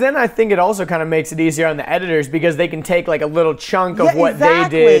 because then I think it also kind of makes it easier on the editors because they can take like a little chunk of what they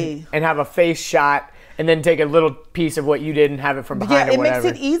did and have a face shot, and then take a little piece of what you did and have it from behind or whatever. It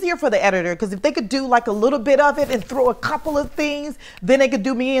makes it easier for the editor, because if they could do like a little bit of it and throw a couple of things, then they could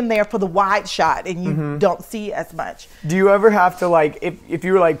do me in there for the wide shot and you don't see as much. Do you ever have to like, if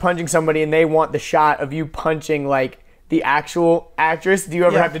you were like punching somebody and they want the shot of you punching like the actual actress, do you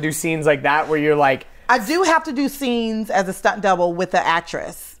ever have to do scenes like that where you're like... I do have to do scenes as a stunt double with the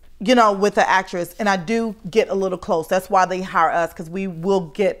actress, and I do get a little close. That's why they hire us, because we'll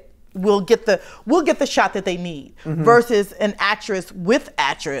get the shot that they need, versus an actress with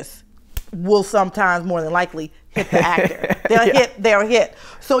actress will sometimes more than likely hit the actor. They'll hit.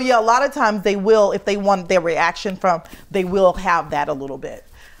 So a lot of times they will, if they want their reaction they will have that a little bit.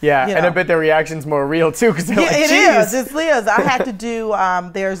 Yeah, and I bet their reaction's more real too, because they're like, it Jeez. is. It is. I had to do.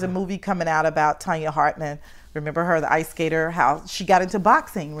 There's a movie coming out about Tanya Hartman. Remember her, the ice skater? How she got into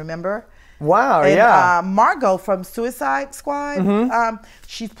boxing? Remember? Wow. And, Margot from Suicide Squad.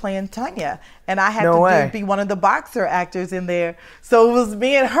 She's playing Tanya, and I had to be one of the boxer actors in there. So it was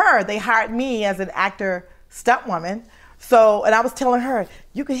me and her. They hired me as an actor stunt woman. So, and I was telling her,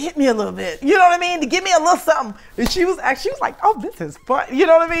 you can hit me a little bit. You know what I mean? To give me a little something. And she was like, oh, this is fun. You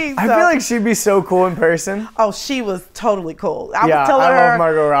know what I mean? I feel like she'd be so cool in person. Oh, she was totally cool. I love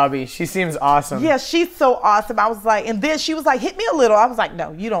Margot Robbie. She seems awesome. Yeah, she's so awesome. I was like, and then she was like, hit me a little. I was like,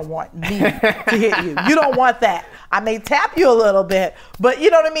 no, you don't want me to hit you. You don't want that. I may tap you a little bit, but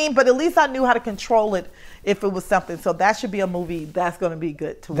you know what I mean? But at least I knew how to control it if it was something. So that should be a movie that's going to be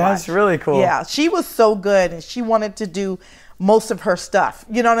good to watch. That's really cool. Yeah, she was so good, and she wanted to do most of her stuff.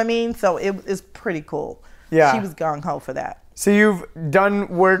 You know what I mean? So it's pretty cool. Yeah. She was gung-ho for that. So you've done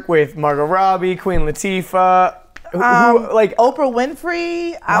work with Margot Robbie, Queen Latifah, Oprah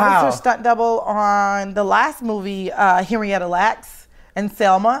Winfrey. I was her stunt double on the last movie, Henrietta Lacks and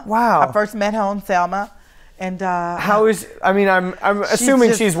Selma. Wow. I first met her on Selma. And I'm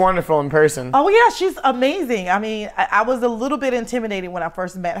assuming she's wonderful in person. Oh yeah, she's amazing. I mean, I was a little bit intimidated when I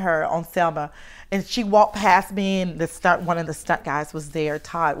first met her on Selma, and she walked past me, and one of the stunt guys was there,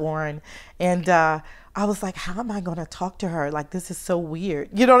 Todd Warren, and I was like, how am I going to talk to her? Like, this is so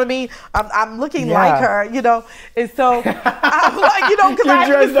weird. You know what I mean? I'm looking like her, you know? And so I'm like, you know, because I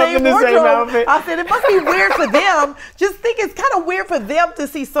have the same wardrobe. I said, it must be weird for them. Just think it's kind of weird for them to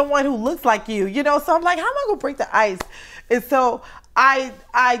see someone who looks like you, you know? So I'm like, how am I going to break the ice? And so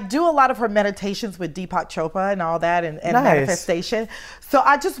I do a lot of her meditations with Deepak Chopra and all that, and nice. Manifestation. So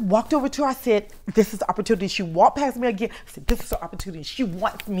I just walked over to her. I said, this is the opportunity. She walked past me again. I said, this is the opportunity. She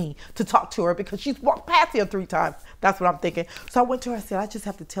wants me to talk to her because she's walked past here 3 times. That's what I'm thinking. So I went to her. I said, I just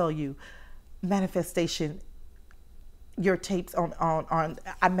have to tell you, manifestation, your tapes on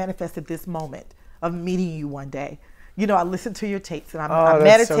I manifested this moment of meeting you one day. You know, I listened to your tapes, and I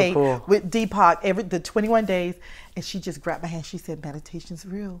meditate with Deepak the 21 days. And she just grabbed my hand. She said, meditation's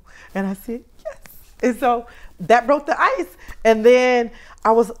real. And I said, yes. And so that broke the ice. And then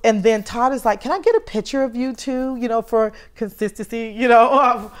Todd is like, can I get a picture of you too, you know, for consistency, you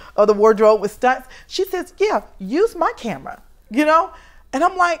know, of the wardrobe with stunts? She says, yeah, use my camera, you know? And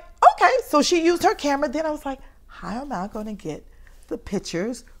I'm like, okay. So she used her camera. Then I was like, how am I going to get the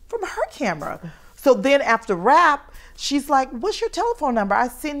pictures from her camera? So then after wrap, she's like, what's your telephone number? I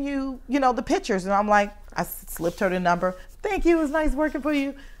send you, you know, the pictures. And I'm like, I slipped her the number. Thank you. It was nice working for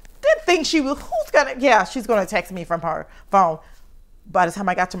you. Didn't think she's going to text me from her phone. By the time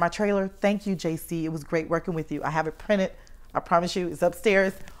I got to my trailer, thank you, JC. It was great working with you. I have it printed. I promise you, it's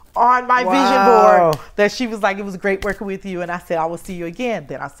upstairs on my vision board that she was like, it was great working with you. And I said, I will see you again.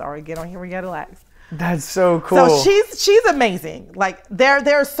 Then I saw her again on Here We Gotta Relax. That's so cool. So she's amazing. Like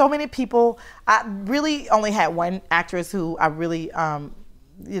there are so many people. I really only had one actress who I really,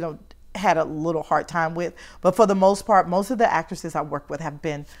 you know, had a little hard time with. But for the most part, most of the actresses I work with have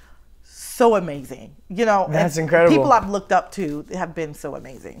been so amazing. You know, that's incredible. People I've looked up to have been so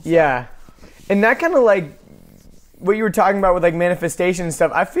amazing. So. Yeah, and that kind of like what you were talking about with like manifestation and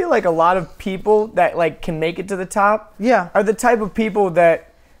stuff. I feel like a lot of people that like can make it to the top, are the type of people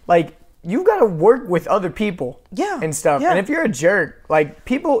that like. You've got to work with other people and stuff. And if you're a jerk, like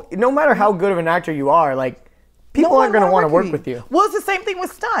people, no matter how good of an actor you are, like people aren't going to want to work with you. Well, it's the same thing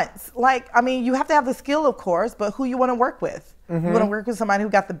with stunts. Like, I mean, you have to have the skill, of course, but who you want to work with. You want to work with somebody who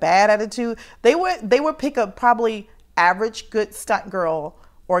got the bad attitude. They would pick a probably average good stunt girl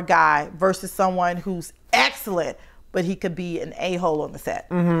or guy versus someone who's excellent, but he could be an a-hole on the set.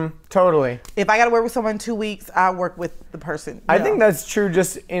 Totally. If I got to work with someone in 2 weeks, I work with the person. I think that's true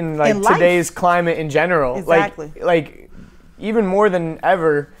just in like today's climate in general. Exactly. Like even more than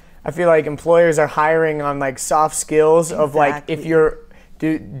ever, I feel like employers are hiring on like soft skills of like if you're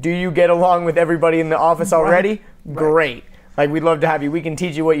do you get along with everybody in the office already? Great. Like we'd love to have you. We can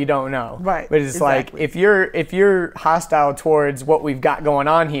teach you what you don't know. Right. But it's like if you're hostile towards what we've got going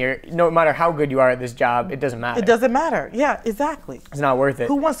on here, no matter how good you are at this job, it doesn't matter. It doesn't matter. Yeah, exactly. It's not worth it.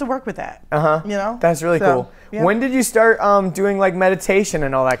 Who wants to work with that? You know? That's really cool. Yeah. When did you start doing like meditation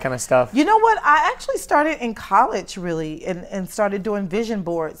and all that kind of stuff? You know what? I actually started in college really and started doing vision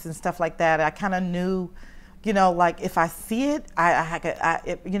boards and stuff like that. I kind of knew, you know, like if I see it,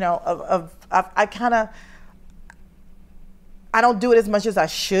 I don't do it as much as I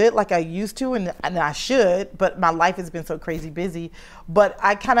should, like I used to, and I should, but my life has been so crazy busy. But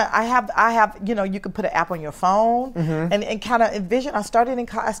I have, you know, you can put an app on your phone and kind of envision.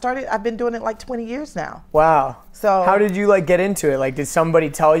 I've been doing it like 20 years now. Wow. So how did you like get into it? Like, did somebody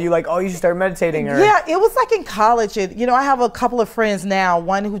tell you like, oh, you should start meditating? Or? Yeah, it was like in college. And, you know, I have a couple of friends now.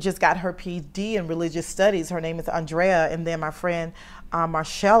 One who just got her PhD in religious studies. Her name is Andrea, and then my friend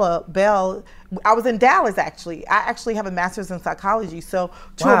Marcella Bell. I was in Dallas actually. I actually have a master's in psychology. So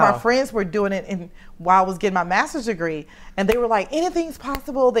two of my friends were doing it while I was getting my master's degree. And they were like, anything's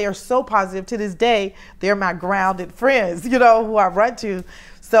possible. They are so positive to this day. They're my grounded friends, you know, who I run to.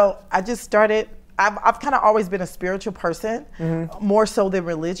 So I just started, I've kind of always been a spiritual person, more so than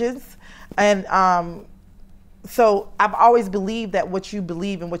religious. And so I've always believed that what you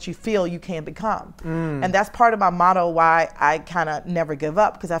believe and what you feel, you can become. And that's part of my motto why I kind of never give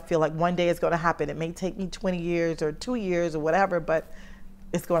up, because I feel like one day it's going to happen. It may take me 20 years or 2 years or whatever, but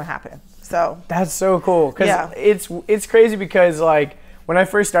it's going to happen. So that's so cool, because it's crazy, because like when I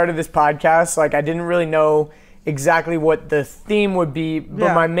first started this podcast, like I didn't really know exactly what the theme would be,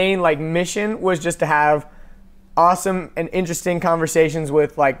 but my main like mission was just to have awesome and interesting conversations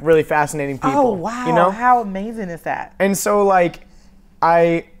with like really fascinating people. Oh wow! You know, how amazing is that? And so like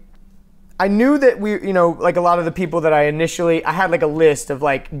I I knew that like a lot of the people that I had like a list of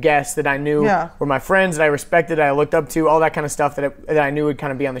like guests that I knew were my friends that I respected, I looked up to, all that kind of stuff that I knew would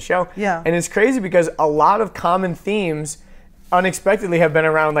kind of be on the show. Yeah. And it's crazy because a lot of common themes unexpectedly have been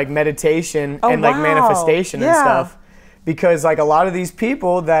around like meditation and like manifestation and stuff. Because like a lot of these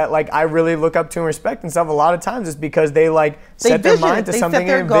people that like I really look up to and respect and stuff, a lot of times it's because they like set their mind to something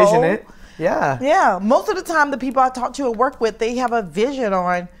and envision it. Yeah. Yeah. Most of the time the people I talk to and work with, they have a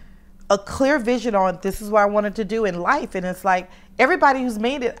clear vision on this is what I wanted to do in life. And it's like everybody who's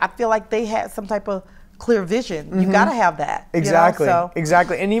made it, I feel like they had some type of clear vision. You got to have that. Exactly.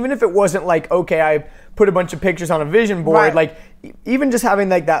 Exactly. And even if it wasn't like, okay, I put a bunch of pictures on a vision board, like even just having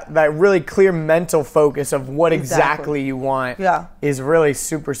like that really clear mental focus of what exactly you want is really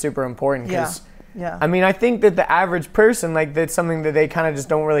super, super important. Yeah. I mean, I think that the average person, like that's something that they kind of just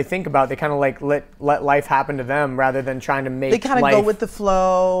don't really think about. They kind of like let life happen to them rather than trying to make. They kind of go with the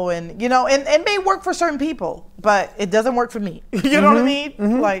flow, and and it may work for certain people, but it doesn't work for me. You know what I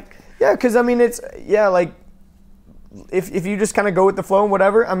mean? Like because I mean it's like if you just kind of go with the flow and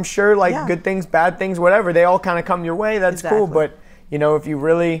whatever, I'm sure like good things, bad things, whatever, they all kind of come your way. That's cool. But if you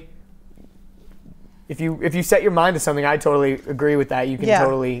really if you set your mind to something, I totally agree with that. You can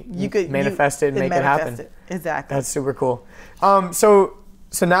totally manifest it and make it happen. Exactly. That's super cool.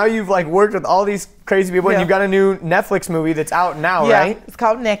 So now you've like worked with all these crazy people, and you've got a new Netflix movie that's out now, right? It's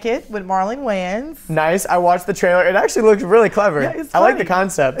called Naked with Marlon Wayans. Nice. I watched the trailer. It actually looks really clever. Yeah, it's I funny. like the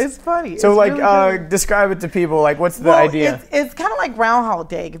concept. It's funny. So it's like, really describe it to people. Like, what's the idea? It's kind of like Groundhog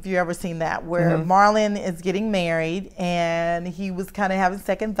Day, if you've ever seen that, where Marlon is getting married and he was kind of having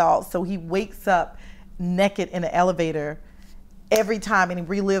second thoughts. So he wakes up naked in an elevator every time, and he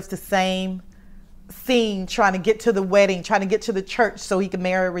relives the same scene trying to get to the wedding, trying to get to the church so he can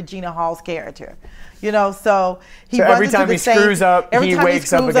marry Regina Hall's character. So he runs every time he screws up, he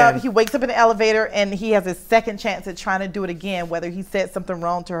wakes up again. He wakes up in the elevator and he has a second chance at trying to do it again, whether he said something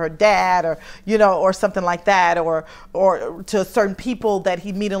wrong to her dad or or something like that, or to certain people that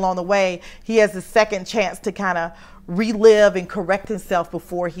he meet along the way. He has a second chance to kind of relive and correct himself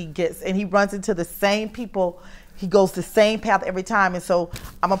before he runs into the same people. He goes the same path every time. And so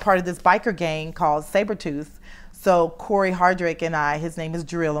I'm a part of this biker gang called Sabretooth. So Corey Hardrick and his name is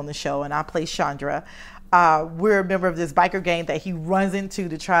Drill on the show, and I play Shaundra. We're a member of this biker gang that he runs into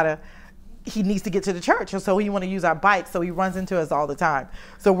he needs to get to the church. And so he want to use our bikes. So he runs into us all the time.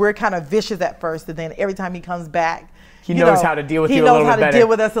 So we're kind of vicious at first. And then every time he comes back, he knows how to deal with you a little bit better. He knows how to deal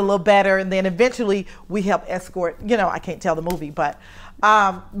with us a little better. And then eventually we help escort, I can't tell the movie, but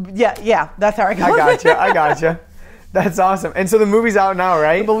that's how it goes. I gotcha. That's awesome. And so the movie's out now,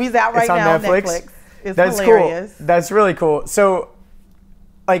 right? The movie's out right now on Netflix. It's hilarious. Cool. That's really cool. So,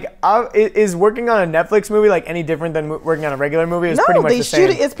 like, is working on a Netflix movie like any different than working on a regular movie? It's pretty much the same.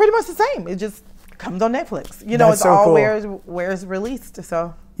 It's pretty much the same. It just comes on Netflix. It's so all cool. where it's released.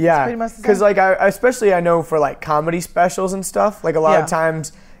 So yeah, it's pretty much the same. Because like I know for like comedy specials and stuff, like a lot of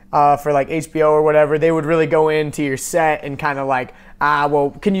times for like HBO or whatever, they would really go into your set and kind of like,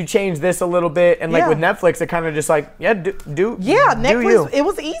 can you change this a little bit? And like with Netflix, they're kind of just like, Netflix, it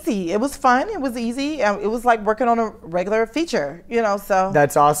was easy. It was fun. It was easy. It was like working on a regular feature, so.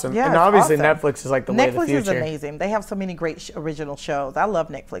 That's awesome. Yeah, and obviously awesome. Netflix is like the way of the future. Netflix is amazing. They have so many great original shows. I love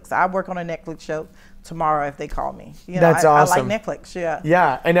Netflix. I work on a Netflix show tomorrow if they call me. That's awesome. I like Netflix,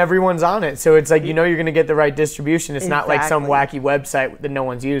 Yeah, and everyone's on it. So it's like, you're going to get the right distribution. It's not like some wacky website that no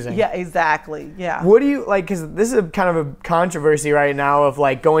one's using. Yeah, exactly. Yeah. What do you, like, because this is kind of a controversy right now of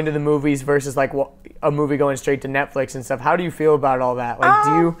like going to the movies versus like a movie going straight to Netflix and stuff. How do you feel about all that? Like,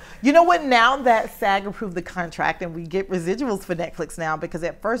 do you? You know what? Now that SAG approved the contract and we get residuals for Netflix now, because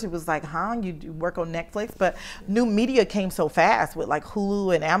at first it was like, you work on Netflix, but new media came so fast with like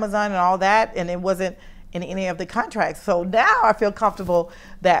Hulu and Amazon and all that, and it wasn't in any of the contracts. So now I feel comfortable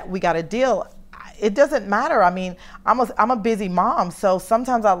that we got a deal. It doesn't matter. I mean, I'm a busy mom, so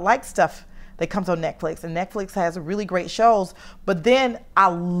sometimes I like stuff that comes on Netflix, and Netflix has really great shows. But then I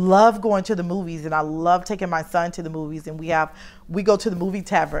love going to the movies, and I love taking my son to the movies, and we go to the movie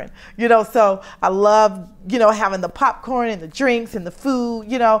tavern, so I love, having the popcorn and the drinks and the food,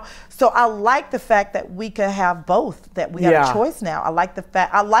 so I like the fact that we could have both, that we have a choice now. I like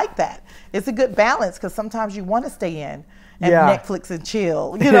that. It's a good balance, because sometimes you want to stay in and Netflix and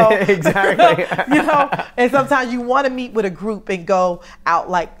chill, Exactly. And sometimes you want to meet with a group and go out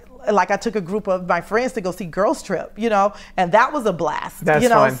like I took a group of my friends to go see Girls Trip, and that was a blast. That's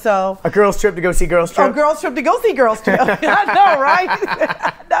fun. So a girls trip to go see Girls Trip. A girls trip to go see Girls Trip. I know, right?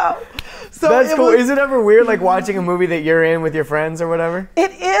 I know. So that's cool. Is it ever weird, like watching a movie that you're in with your friends or whatever? It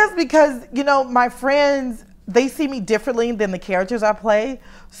is, because my friends they see me differently than the characters I play.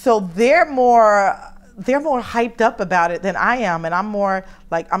 So they're more hyped up about it than I am, and I'm more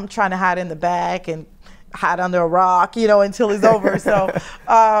like I'm trying to hide in the back and hide under a rock, until it's over. So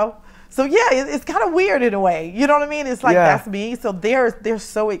so yeah, it's kind of weird in a way. You know what I mean? It's like that's me. So they're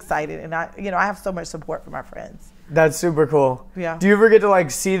so excited, and I have so much support from my friends. That's super cool. Yeah. Do you ever get to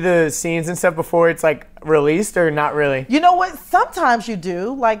like see the scenes and stuff before it's like released, or not really? You know what? Sometimes you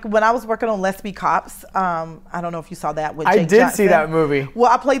do. Like when I was working on Let's Be Cops, I don't know if you saw that with Jake I did Johnson. see that movie.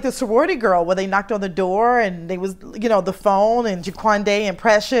 Well, I played the sorority girl where they knocked on the door and they was, the phone and Jwaundace and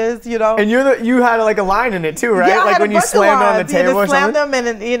Precious, And you had like a line in it too, right? Yeah, like when you slammed on the table or something? Slammed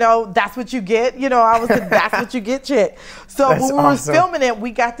them and that's what you get. I was the that's what you get chick. So That's when we awesome. were filming it,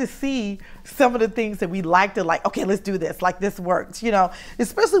 we got to see some of the things that we liked to like, okay, let's do this. Like this works,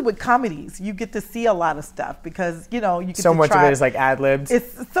 especially with comedies. You get to see a lot of stuff because, you get so to much try. of it is like ad-libs.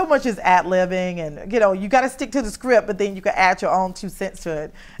 It's so much is ad-libbing and, you got to stick to the script, but then you can add your own 2 cents to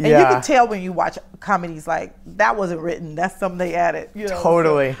it. And you can tell when you watch comedies, like that wasn't written. That's something they added,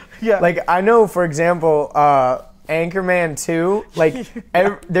 Totally. So, yeah. Like I know, for example, Anchorman 2, like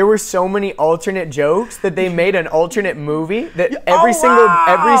there were so many alternate jokes that they made an alternate movie that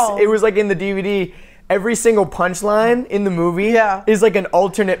it was like in the DVD, every single punchline in the movie is like an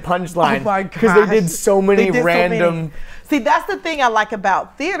alternate punchline. Oh my gosh. Because they did so many random. See, that's the thing I like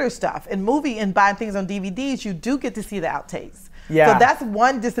about theater stuff and movie and buying things on DVDs. You do get to see the outtakes. Yeah. So that's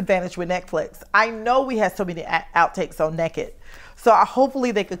one disadvantage with Netflix. I know we had so many outtakes on Naked. So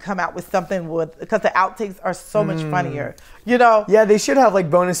hopefully they could come out with something because the outtakes are so much funnier, Yeah, they should have like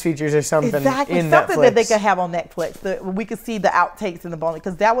bonus features or something. Exactly, in something Netflix. that they could have on Netflix. We could see the outtakes in the bonus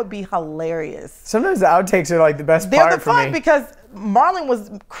because that would be hilarious. Sometimes the outtakes are like the best They're part the for fun me. because Marlon was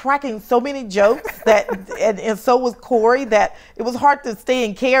cracking so many jokes that, and so was Corey, that it was hard to stay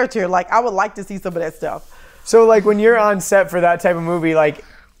in character. Like I would like to see some of that stuff. So like when you're on set for that type of movie, like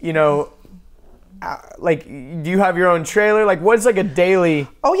like do you have your own trailer? Like what's like a daily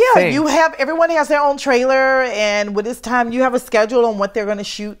thing? Everyone has their own trailer, and with this time you have a schedule on what they're going to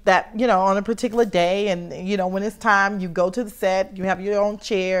shoot that on a particular day, and when it's time you go to the set, you have your own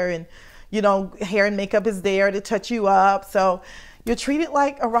chair, and hair and makeup is there to touch you up, so you're treated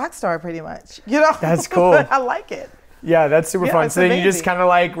like a rock star pretty much. That's cool. I like it. Yeah, that's super fun. It's so then you amazing. just kind of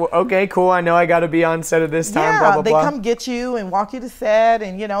like, well, okay, cool. I know I got to be on set at this time. Blah blah they blah. come get you and walk you to set,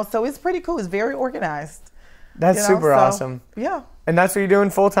 and so it's pretty cool. It's very organized. That's super awesome. Yeah. And that's what you're doing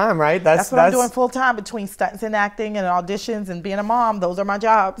full time, right? That's what I'm doing full time between stunts and acting and auditions and being a mom. Those are my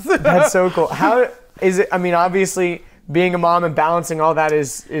jobs. That's so cool. How is it? I mean, obviously, being a mom and balancing all that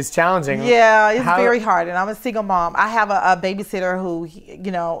is challenging. Yeah, it's very hard. And I'm a single mom. I have a babysitter who,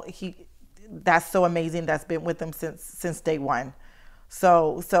 that's so amazing. That's been with him since day one.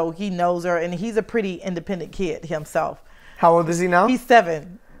 So he knows her, and he's a pretty independent kid himself. How old is he now? He's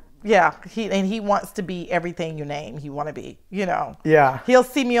 7. Yeah, he wants to be everything you name he want to be, Yeah. He'll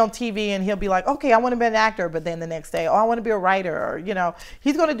see me on TV and he'll be like, okay, I want to be an actor. But then the next day, I want to be a writer, or,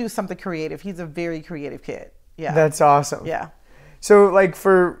 he's going to do something creative. He's a very creative kid. Yeah. That's awesome. Yeah. So like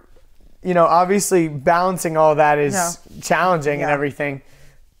for, obviously balancing all that is challenging and everything.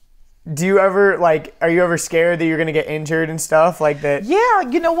 Do you ever are you ever scared that you're going to get injured and stuff like that? Yeah,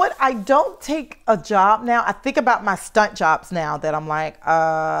 you know what? I don't take a job now. I think about my stunt jobs now that I'm like,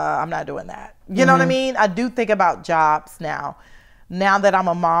 I'm not doing that. You know what I mean? I do think about jobs now. Now that I'm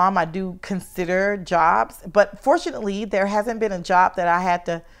a mom, I do consider jobs. But fortunately, there hasn't been a job that I had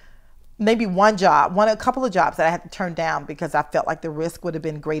to, maybe a couple of jobs that I had to turn down because I felt like the risk would have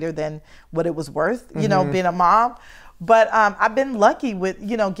been greater than what it was worth, being a mom. But I've been lucky with,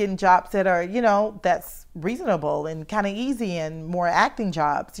 getting jobs that are, that's reasonable and kind of easy, and more acting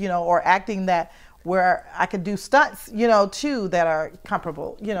jobs, or acting where I could do stunts, too, that are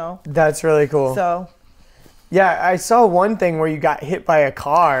comparable, That's really cool. So. Yeah, I saw one thing where you got hit by a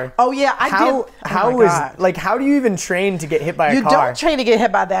car. Oh yeah, I did. How do you even train to get hit by a car? You don't train to get hit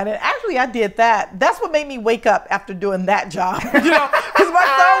by that. And actually, I did that. That's what made me wake up after doing that job. Because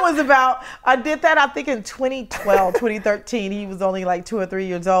my son was I did that, I think in 2012, 2013. He was only like 2 or 3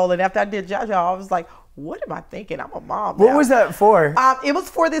 years old. And after I did that job, I was like, what am I thinking? I'm a mom now. What was that for? It was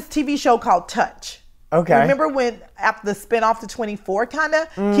for this TV show called Touch. Okay. Remember when, after the spinoff to 24, kind of,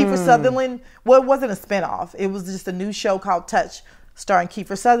 Kiefer Sutherland, well, it wasn't a spinoff. It was just a new show called Touch, starring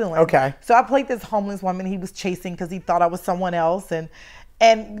Kiefer Sutherland. Okay. So I played this homeless woman he was chasing because he thought I was someone else.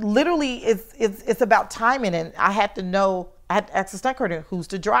 And literally, it's about timing. And I had to ask the stunt coordinator, who's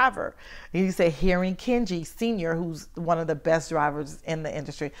the driver? And he said, Harry Kenji Sr., who's one of the best drivers in the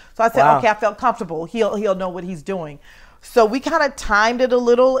industry. So I said, okay, I felt comfortable. He'll know what he's doing. So we kind of timed it a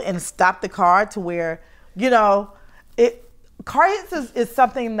little and stopped the car to where You know, car hits is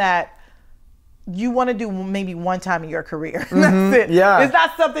something that you want to do maybe one time in your career. That's it. Yeah. It's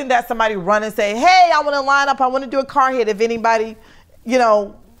not something that somebody run and say, hey, I want to line up. I want to do a car hit. If anybody, you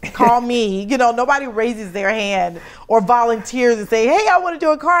know, call me. You know, nobody raises their hand or volunteers and say, hey, I want to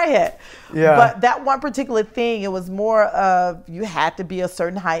do a car hit. Yeah. But that one particular thing, it was more of you had to be a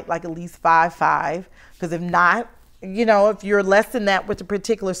certain height, like at least 5'5", because if not, you know, if you're less than that with the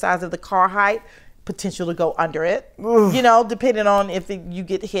particular size of the car height, potential to go under it. Oof. You know, depending on if you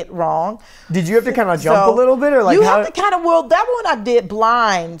get hit wrong. Did you have to kind of jump a little bit, or like you have to kind of? Well, that one I did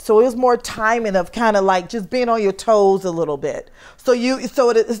blind, so it was more timing of kind of like just being on your toes a little bit. So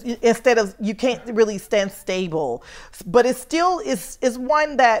it is, instead of you can't really stand stable, but it still is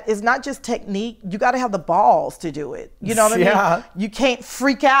one that is not just technique. You got to have the balls to do it. You know what I mean? You can't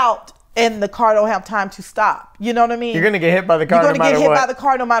freak out and the car don't have time to stop. You know what I mean? You're going to get hit by the car no matter what. You're going to get hit by the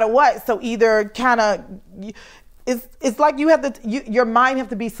car no matter what. So either kind of, it's like you have your mind have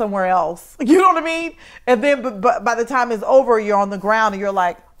to be somewhere else. You know what I mean? And then but by the time it's over, you're on the ground and you're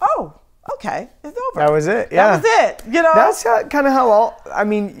like, oh, okay, it's over. That was it. Yeah. That was it. You know? That's kind of how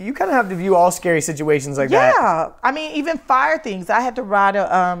you kind of have to view all scary situations like that. Yeah. I mean, even fire things. I had to ride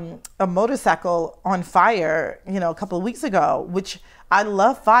a motorcycle on fire, you know, a couple of weeks ago, which I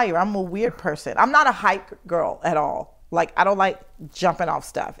love fire. I'm a weird person. I'm not a hike girl at all. Like, I don't like jumping off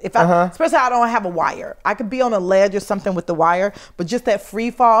stuff. Especially I don't have a wire. I could be on a ledge or something with the wire, but just that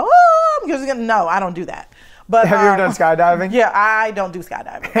free fall, no, I don't do that. But have you ever done skydiving? Yeah, I don't do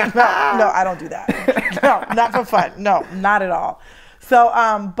skydiving. No, I don't do that. No, not for fun. No, not at all. So,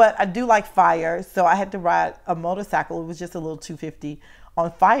 but I do like fire. So I had to ride a motorcycle. It was just a little 250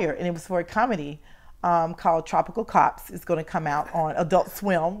 on fire, and it was for a comedy called Tropical Cops. It's going to come out on Adult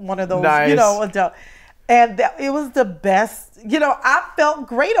Swim, one of those, you know, adult. And it was the best. You know, I felt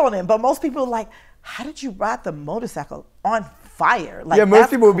great on it, but most people are like, how did you ride the motorcycle on fire? Like, yeah,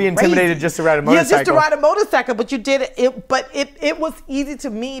 most people would be intimidated just to ride a motorcycle. Yeah, just to ride a motorcycle, but you did it. But it was easy to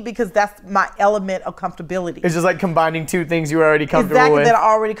me because that's my element of comfortability. It's just like combining two things you were already comfortable with. Exactly, that I'm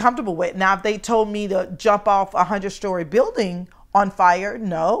already comfortable with. Now, if they told me to jump off a 100-story building on fire,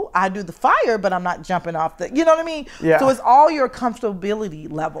 no, I do the fire, but I'm not jumping off you know what I mean? Yeah. So it's all your comfortability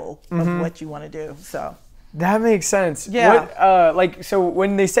level of what you want to do. So that makes sense. Yeah. What, so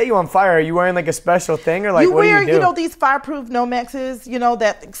when they set you on fire, are you wearing like a special thing, or like what do you do? You know, these fireproof Nomexes, you know,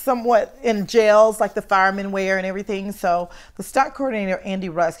 that somewhat in jails, like the firemen wear and everything. So the stunt coordinator, Andy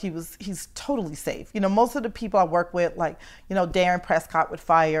Rusk, he's totally safe. You know, most of the people I work with, like, you know, Darren Prescott with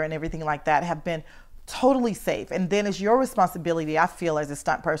fire and everything like that, have been totally safe. And then it's your responsibility, I feel, as a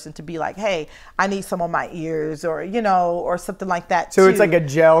stunt person, to be like, hey, I need some on my ears, or, you know, or something like that. So it's like a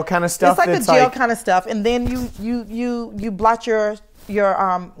gel kind of stuff. It's like a gel kind of stuff, and then you blot your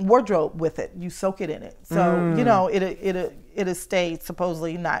wardrobe with it. You soak it in it, so you know it'll stay,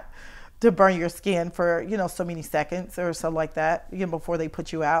 supposedly not to burn your skin for, you know, so many seconds or something like that, you know, before they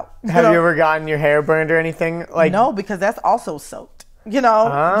put you out. Have you ever gotten your hair burned or anything? Like, no, because that's also soaked. You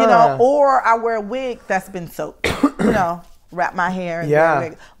know, or I wear a wig that's been soaked. You know, wrap my hair. And wear a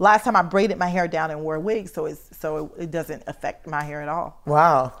wig. Last time I braided my hair down and wore a wig, so it doesn't affect my hair at all.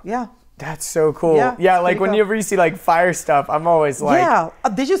 Wow. Yeah. That's so cool. Yeah, like whenever you see like fire stuff, I'm always like, yeah.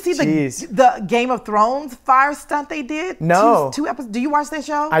 Did you see the Game of Thrones fire stunt they did? No. Two episodes. Do you watch that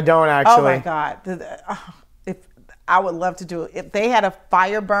show? I don't actually. Oh my God. If I would love to do it. If they had a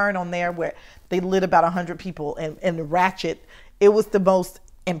fire burn on there where they lit about 100 people and Ratchet. It was the most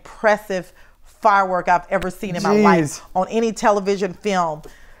impressive firework I've ever seen in my life on any television film.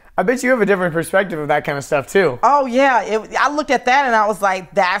 I bet you have a different perspective of that kind of stuff too. Oh yeah, I looked at that and I was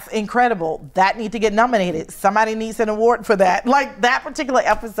like, that's incredible. That needs to get nominated. Somebody needs an award for that. Like, that particular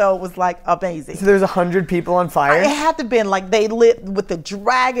episode was like amazing. So there's 100 people on fire? It had to been like they lit with the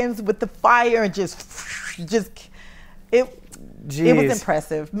dragons, with the fire, and it was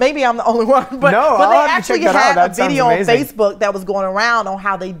impressive. Maybe I'm the only one, but they actually had a video on Facebook that was going around on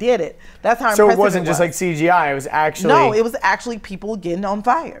how they did it. That's how impressive it was. So it wasn't just like CGI, it was actually... No, it was actually people getting on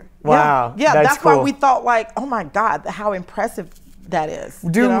fire. Wow. Yeah, that's cool. Why we thought like, oh my God, how impressive that is.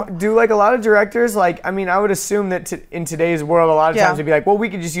 Do like a lot of directors, like, I mean, I would assume that in today's world, a lot of times they'd be like, well, we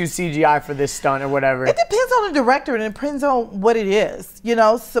could just use CGI for this stunt or whatever. It depends on the director, and it depends on what it is, you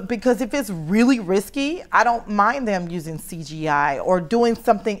know, because if it's really risky, I don't mind them using CGI or doing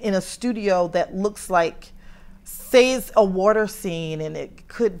something in a studio that looks like, say it's a water scene and it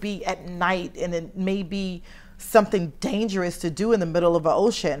could be at night and it may be something dangerous to do in the middle of an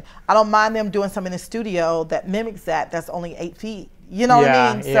ocean. I don't mind them doing something in the studio that mimics that's only 8 feet. You know what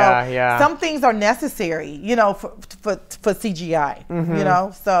I mean? So some things are necessary, you know, for CGI, you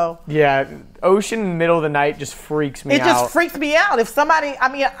know, so. Yeah, ocean in the middle of the night just freaks me out. It just freaks me out. If somebody,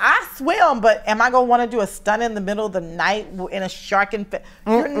 I mean, I swim, but am I going to want to do a stunt in the middle of the night in a shark infested?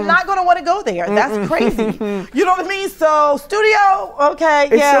 You're not going to want to go there. That's crazy. You know what I mean? So studio, okay,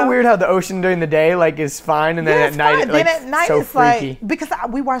 it's so weird how the ocean during the day like is fine, and then at night, then at night so it's freaky. like, because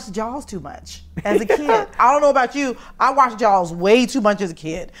we watched Jaws too much as a kid. I don't know about you. I watched Jaws way too much as a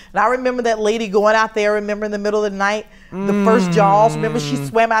kid. And I remember that lady going out there, remember in the middle of the night, the first Jaws, remember she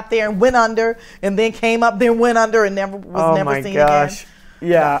swam out there and went under and then came up, then went under and never was never seen again.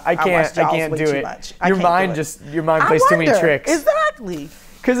 Yeah, I can't do it. Your mind plays too many tricks. Exactly.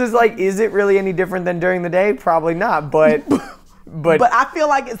 Because it's like, is it really any different than during the day? Probably not, but I feel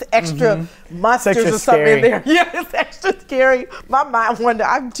like it's extra monsters or something in there. Yeah, it's extra scary. My mind wonder.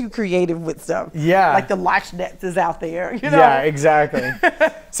 I'm too creative with stuff. Yeah, like the Loch Ness is out there. You know? Yeah, exactly.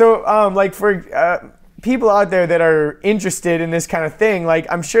 So, like for people out there that are interested in this kind of thing, like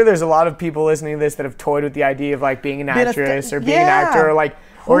I'm sure there's a lot of people listening to this that have toyed with the idea of like being an actress or being an actor or like.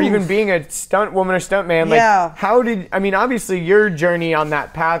 Or even being a stunt woman or stunt man. Like, how did, I mean, obviously your journey on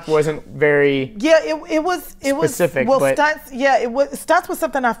that path wasn't very it was specific. Well, but stunts was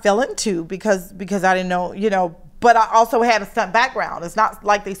something I fell into because I didn't know, you know, but I also had a stunt background. It's not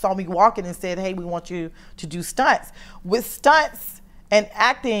like they saw me walking and said, hey, we want you to do stunts. With stunts and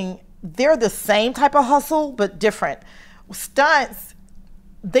acting, they're the same type of hustle, but different. Stunts,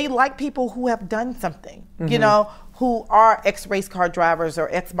 they like people who have done something, you know, who are ex-race car drivers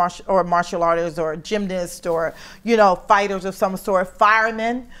or martial artists or gymnasts or, you know, fighters of some sort,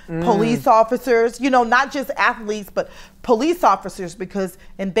 firemen, police officers, you know, not just athletes, but police officers, because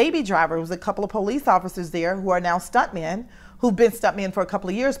in Baby Driver, there was a couple of police officers there who are now stuntmen, who've been stuntmen for a couple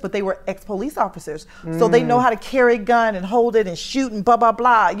of years, but they were ex-police officers. So they know how to carry a gun and hold it and shoot and blah, blah,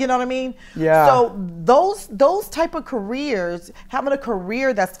 blah. You know what I mean? Yeah. So those type of careers, having a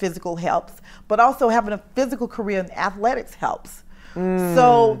career that's physical helps, but also having a physical career in athletics helps.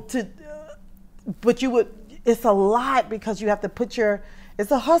 So but it's a lot because you have to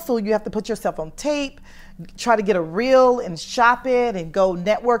it's a hustle. You have to put yourself on tape, try to get a reel and shop it and go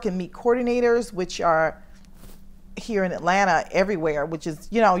network and meet coordinators, which are here in Atlanta everywhere, which is,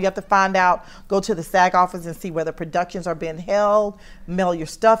 you know, you have to find out, go to the SAG office and see whether productions are being held, mail your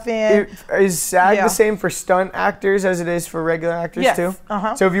stuff in. Is SAG the same for stunt actors as it is for regular actors too?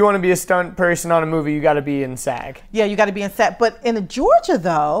 So if you want to be a stunt person on a movie, you got to be in SAG. Yeah, you got to be in SAG. But in Georgia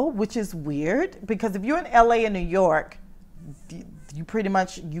though, which is weird, because if you're in LA and New York, you pretty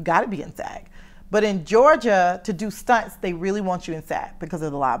much, you got to be in SAG. But in Georgia, to do stunts, they really want you in SAG because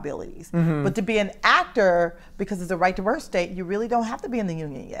of the liabilities. But to be an actor, because it's a right to work state, you really don't have to be in the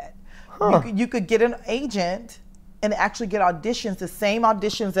union yet. You could get an agent and actually get auditions, the same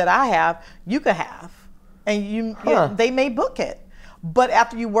auditions that I have, you could have. And they may book it. But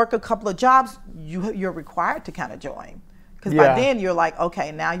after you work a couple of jobs, you're required to kind of join. Because by then you're like,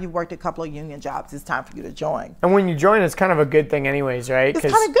 okay, now you've worked a couple of union jobs. It's time for you to join. And when you join, it's kind of a good thing anyways, right? It's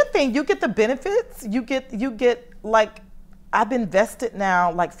kind of a good thing. You get the benefits. You get like, I've been vested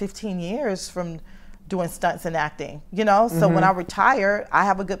now like 15 years from doing stunts and acting, you know? So when I retire, I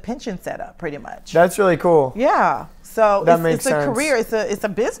have a good pension set up pretty much. That's really cool. Yeah. So it's a career. It's a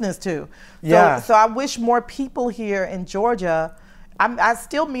business too. So I wish more people here in Georgia, I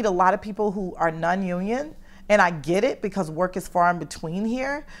still meet a lot of people who are non-union. And I get it because work is far in between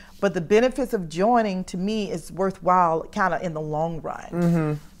here, but the benefits of joining to me is worthwhile kind of in the long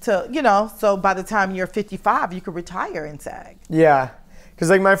run. To, you know, so by the time you're 55, you could retire in SAG. Yeah. Because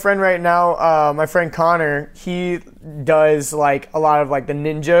like my friend right now, my friend Connor, he does like a lot of like the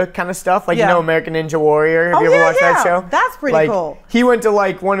ninja kind of stuff. Like, you know, American Ninja Warrior. Have you ever watched that show? That's pretty cool. He went to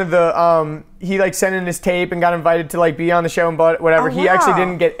like one of the, he like sent in his tape and got invited to like be on the show and whatever. He actually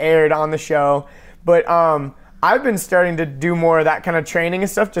didn't get aired on the show. But I've been starting to do more of that kind of training and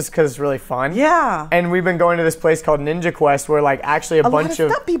stuff just because it's really fun. Yeah. And we've been going to this place called Ninja Quest where like actually a bunch of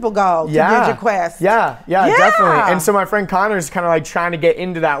stunt people go to Ninja Quest. Yeah, definitely. And so my friend Connor's kind of like trying to get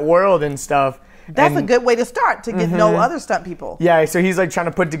into that world and stuff. That's a good way to start, to get to know other stunt people. Yeah, so he's like trying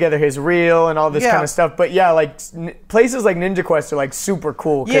to put together his reel and all this kind of stuff. But yeah, like places like Ninja Quest are like super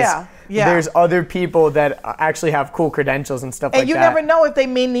cool because there's other people that actually have cool credentials and stuff like that. And you never know if they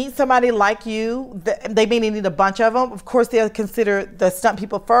may need somebody like you. They may need a bunch of them. Of course, they'll consider the stunt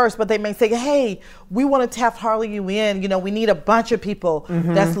people first, but they may say, hey, we want to Taft Harley you in. You know, we need a bunch of people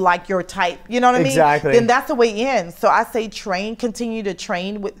that's like your type. You know what I mean? Exactly. Then that's the way in. So I say continue to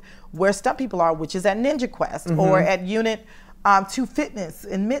train with where stunt people are, which is at Ninja Quest or at Unit 2 Fitness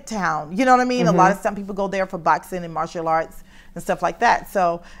in Midtown. You know what I mean? A lot of stunt people go there for boxing and martial arts and stuff like that.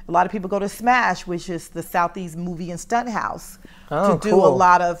 So a lot of people go to Smash, which is the Southeast Movie and Stunt House, to do a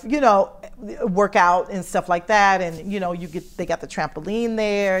lot of, you know, workout and stuff like that. And, you know, they got the trampoline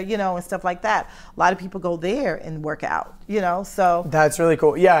there, you know, and stuff like that. A lot of people go there and work out, you know, so. That's really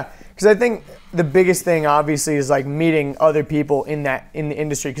cool. Yeah, because I think the biggest thing obviously is like meeting other people in the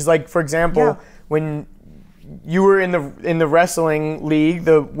industry. Because like, for example, when you were in the wrestling league,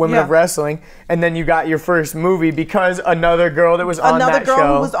 the Women of Wrestling, and then you got your first movie because another girl that was on that show. Another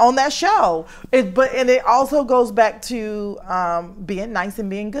girl who was on that show. And it also goes back to being nice and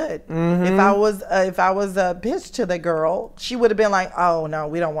being good. If I was a bitch to the girl, she would have been like, oh no,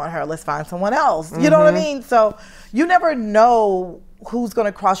 we don't want her. Let's find someone else. You know what I mean? So you never know who's going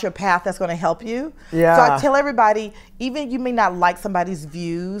to cross your path that's going to help you. Yeah. So I tell everybody, even you may not like somebody's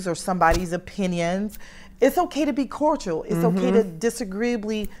views or somebody's opinions, it's okay to be cordial. It's okay to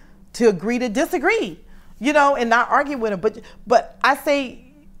agree to disagree, you know, and not argue with them. But I say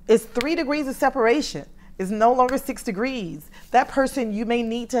it's 3 degrees of separation. It's no longer 6 degrees. That person you may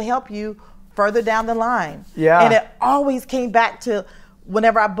need to help you further down the line. Yeah. And it always came back to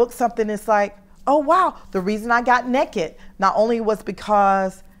whenever I booked something, it's like, oh wow, the reason I got naked not only was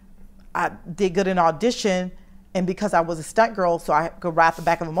because I did good in audition and because I was a stunt girl, so I could ride the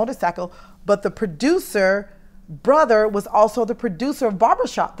back of a motorcycle, but the producer brother was also the producer of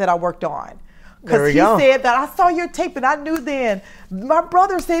Barbershop that I worked on. Because he said that I saw your tape and I knew then. My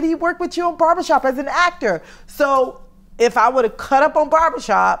brother said he worked with you on Barbershop as an actor. So if I would have cut up on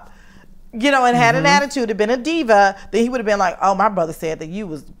Barbershop, you know, and had an attitude, had been a diva, then he would have been like, oh, my brother said that you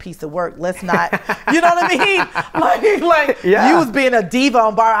was a piece of work. Let's not, you know what I mean? Like you was being a diva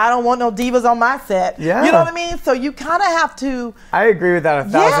on bar. I don't want no divas on my set. Yeah. You know what I mean? So you kind of have to. I agree with that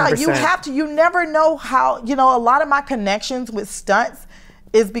 1,000%. Yeah, you have to. You never know how, you know, a lot of my connections with stunts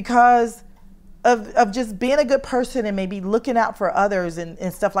is because of just being a good person and maybe looking out for others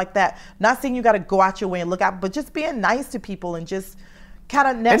and stuff like that. Not saying you got to go out your way and look out, but just being nice to people and just kind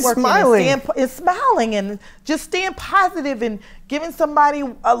of networking and smiling and just staying positive and giving somebody.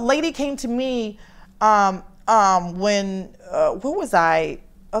 A lady came to me when what was I?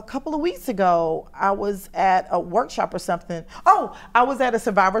 A couple of weeks ago, I was at a workshop or something. Oh, I was at a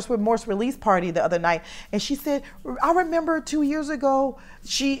Survivor's Remorse release party the other night, and she said, I remember 2 years ago,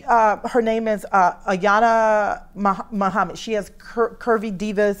 her name is Ayana Muhammad. She has Curvy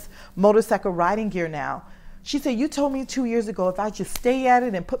Divas motorcycle riding gear now. She said, you told me 2 years ago if I just stay at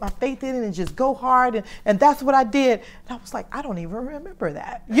it and put my faith in it and just go hard, and that's what I did. And I was like, I don't even remember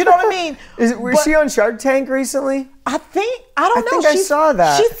that. You know what I mean? Was she on Shark Tank recently? I don't know. I saw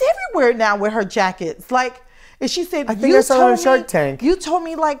that. She's everywhere now with her jackets. Like, and she said, I think I saw her on Shark Tank. You told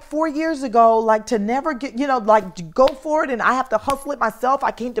me like 4 years ago, like to never get, you know, like to go for it and I have to hustle it myself. I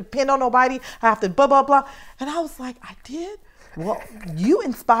can't depend on nobody. I have to blah, blah, blah. And I was like, I did? Well, you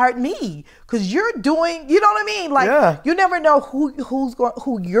inspired me because you're doing, you know what I mean? Like, you never know who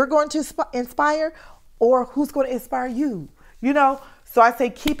you're going to inspire or who's going to inspire you, you know? So I say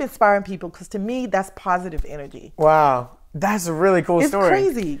keep inspiring people because to me, that's positive energy. Wow. That's a really cool story.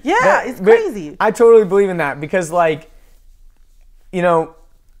 It's crazy. Yeah, it's crazy. I totally believe in that because, like, you know,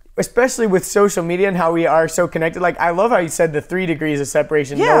 especially with social media and how we are so connected. Like, I love how you said the 3 degrees of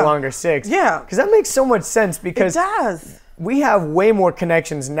separation, no longer 6. Yeah. Because that makes so much sense because it does. We have way more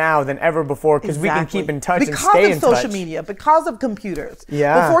connections now than ever before because we can keep in touch and stay in touch. Because of social media, because of computers.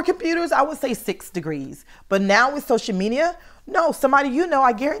 Yeah. Before computers, I would say 6 degrees. But now with social media, no, somebody you know,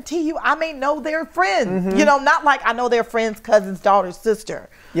 I guarantee you, I may know their friend. You know, not like I know their friend's cousin's daughter's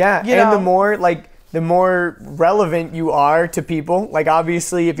sister. Yeah, you and know? the more relevant you are to people, like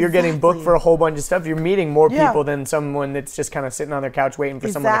obviously if you're getting booked for a whole bunch of stuff, you're meeting more people than someone that's just kind of sitting on their couch waiting for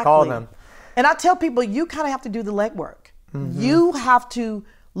someone to call them. And I tell people, you kind of have to do the legwork. You have to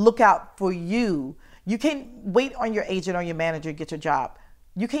look out for you. You can't wait on your agent or your manager to get your job.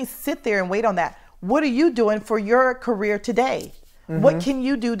 You can't sit there and wait on that. What are you doing for your career today? What can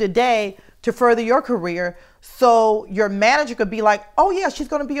you do today to further your career so your manager could be like, oh yeah, she's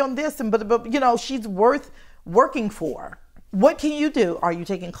going to be on this, and but you know, she's worth working for. What can you do? Are you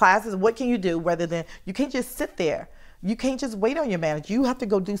taking classes? What can you do rather than, you can't just sit there. You can't just wait on your manager. You have to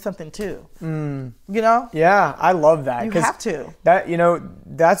go do something too. You know? Yeah, I love that. You have to. That, you know,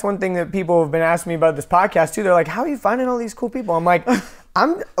 that's one thing that people have been asking me about this podcast too. They're like, how are you finding all these cool people? I'm like,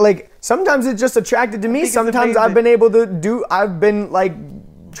 I'm like, sometimes it's just attracted to me. Sometimes I've been like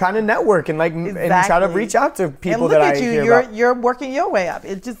trying to network and like and try to reach out to people that I hear about. You're working your way up.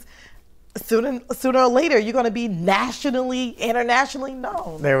 It just, sooner or later, you're going to be nationally, internationally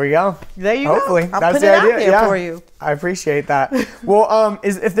known. There we go. There you Hopefully. go. That's putting the it idea. out there for you. I appreciate that. Well,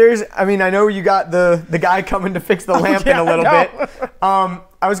 if there's, I mean, I know you got the guy coming to fix the lamp in a little bit.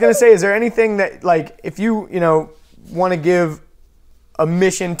 I was going to say, is there anything that, like, if you want to give a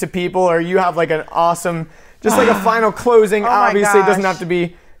mission to people, or you have like an awesome, just like a final closing, obviously it doesn't have to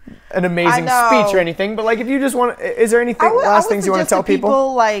be an amazing speech or anything, but like if you just want, is there anything, last things you want to tell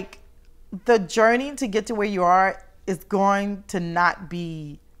people? Like, the journey to get to where you are is going to not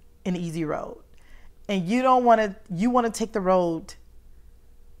be an easy road. And you want to take the road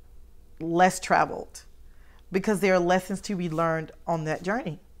less traveled, because there are lessons to be learned on that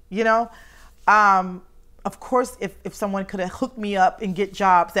journey. Of course, if someone could have hooked me up and get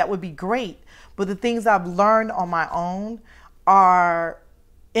jobs, that would be great. But the things I've learned on my own are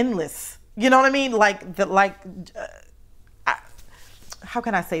endless. You know what I mean? How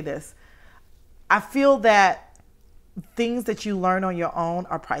can I say this? I feel that things that you learn on your own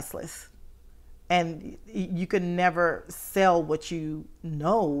are priceless. And you can never sell what you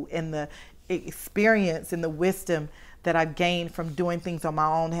know, and the experience and the wisdom that I've gained from doing things on my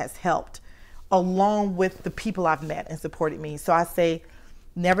own has helped, along with the people I've met and supported me. So I say,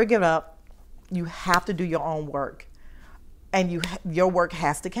 never give up. You have to do your own work, and your work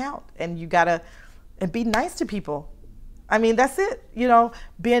has to count, and you gotta be nice to people. I mean, that's it.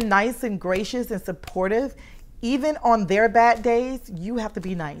 Being nice and gracious and supportive, even on their bad days, you have to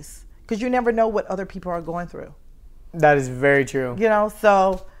be nice, because you never know what other people are going through. That is very true.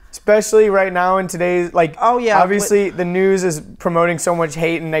 So especially right now in today's, like, obviously the news is promoting so much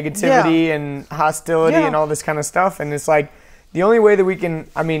hate and negativity and hostility and all this kind of stuff. And it's like, the only way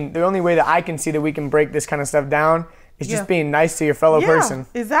that I can see that we can break this kind of stuff down is just being nice to your fellow person.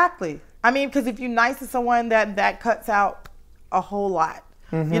 Exactly. I mean, because if you're nice to someone, that cuts out a whole lot.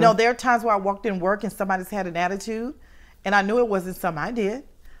 Mm-hmm. There are times where I walked in work and somebody's had an attitude, and I knew it wasn't something I did.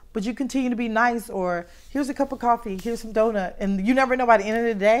 But you continue to be nice, or here's a cup of coffee, here's some donut. And you never know, by the end of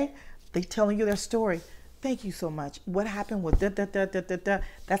the day, they telling you their story. Thank you so much. What happened with da-da-da-da-da-da?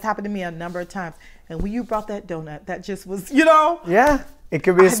 That's happened to me a number of times. And when you brought that donut, that just was, Yeah, it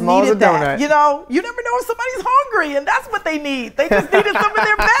could be as small as a donut. You never know if somebody's hungry, and that's what they need. They just needed something in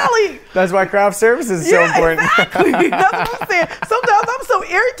their belly. That's why craft service is so important. Exactly. That's what I'm saying. Sometimes I'm so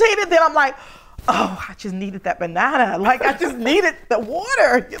irritated that I'm like, oh, I just needed that banana. Like, I just needed the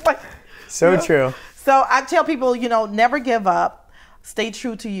water. So true. So I tell people, never give up. Stay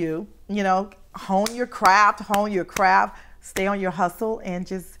true to you. Hone your craft, stay on your hustle, and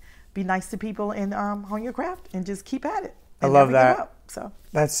just be nice to people, and hone your craft, and just keep at it. I love that. Give up. So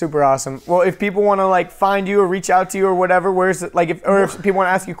that's super awesome. Well, if people want to find you or reach out to you or whatever, where's it? If people want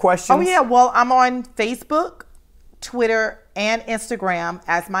to ask you questions. Oh yeah, well, I'm on Facebook, Twitter, and Instagram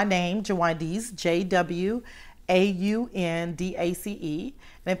as my name, Jwaundace, Jwaundace. And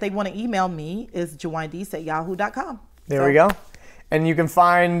if they want to email me, it's jwaundace@yahoo.com. There we go. And you can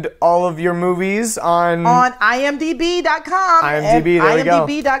find all of your movies on imdb.com. IMDb, there we go.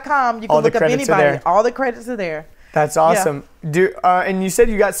 imdb.com. You can all look the up credits anybody. are there. All the credits are there. That's awesome. Yeah. And you said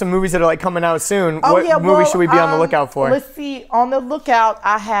you got some movies that are coming out soon. What movie should we be on the lookout for? Let's see. On the lookout,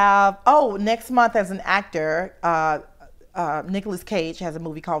 I have, next month as an actor, Nicolas Cage has a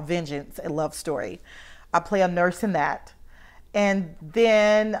movie called Vengeance, a love story. I play a nurse in that. And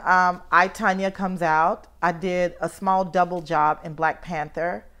then I, Tonya comes out. I did a small double job in Black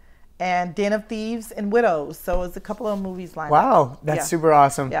Panther and Den of Thieves and Widows. So it's a couple of movies lined up. Wow, that's super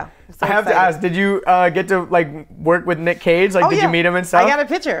awesome. Yeah. I have to ask, did you get to work with Nick Cage? Did you meet him and stuff? I got a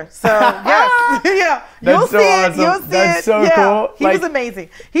picture. So yes, yeah. That's so awesome. You'll see that's it. so cool. He was amazing.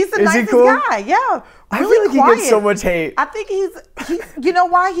 He's the nicest guy. Yeah. I really feel like quiet. he gets so much hate. I think he's you know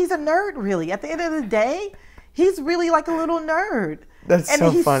why? He's a nerd, really. At the end of the day, he's really like a little nerd. That's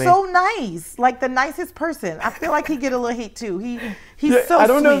so funny. And he's so nice, like the nicest person. I feel like he get a little hate too. He's so I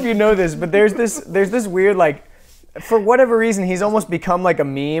don't know if sweet. you know this, but there's this weird, for whatever reason, he's almost become like a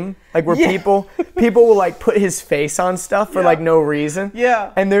meme, where people will put his face on stuff for no reason.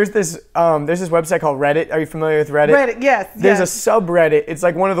 Yeah. And there's this website called Reddit. Are you familiar with Reddit? Reddit, yes. There's a subreddit. It's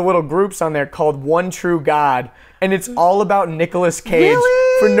one of the little groups on there called One True God, and it's all about Nicolas Cage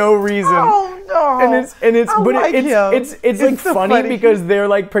for no reason. Oh no. It's funny because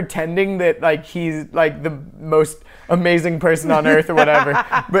they're pretending that he's the most amazing person on earth or whatever,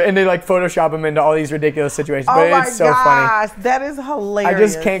 and they Photoshop him into all these ridiculous situations. Oh but it's so funny. That is hilarious. I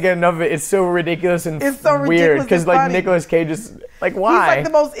just can't get enough of it. It's so ridiculous and it's so weird because Nicolas Cage is why? He's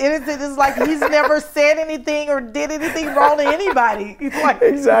the most innocent. It's he's never said anything or did anything wrong to anybody. He's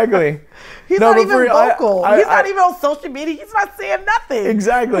exactly. He's No, not but for even real, vocal. He's not even on social media. He's not saying nothing.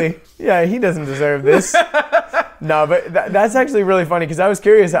 Exactly. Yeah, he doesn't deserve this. No, but that's actually really funny because I was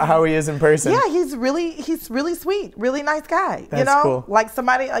curious at how he is in person. Yeah, he's really sweet, really nice guy. That's cool. Like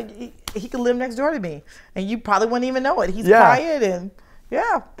somebody he could live next door to me, and you probably wouldn't even know it. He's quiet and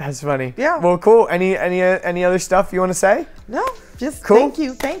yeah. That's funny. Yeah. Well, cool. Any other stuff you want to say? No, just cool.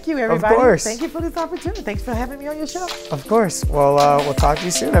 Thank you, everybody. Of course. Thank you for this opportunity. Thanks for having me on your show. Of course. Well, we'll talk to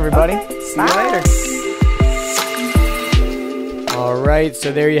you soon, everybody. Okay. See Bye. you later. All right,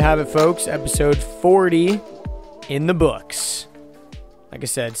 so there you have it, folks. Episode 40 in the books. Like I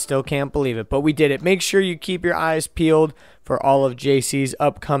said, still can't believe it, but we did it. Make sure you keep your eyes peeled for all of JC's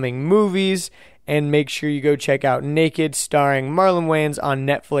upcoming movies, and make sure you go check out Naked, starring Marlon Wayans on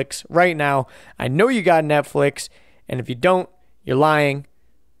Netflix right now. I know you got Netflix, and if you don't, you're lying.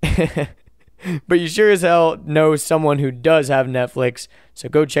 But you sure as hell know someone who does have Netflix, so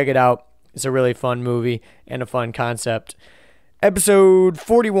go check it out. It's a really fun movie and a fun concept. Episode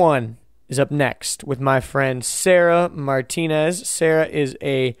 41 is up next with my friend Sarah Martinez. Sarah is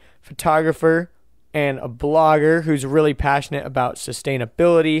a photographer and a blogger who's really passionate about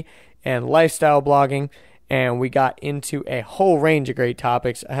sustainability and lifestyle blogging, and we got into a whole range of great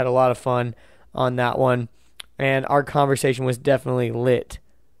topics. I had a lot of fun on that one, and our conversation was definitely lit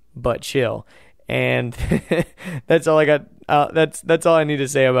but chill, and that's all I got. That's all I need to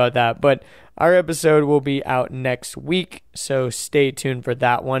say about that. But our episode will be out next week, so stay tuned for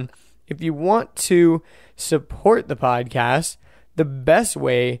that one. If you want to support the podcast, the best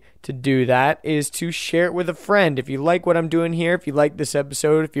way to do that is to share it with a friend. If you like what I'm doing here, if you like this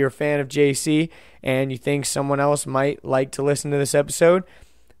episode, if you're a fan of JC and you think someone else might like to listen to this episode,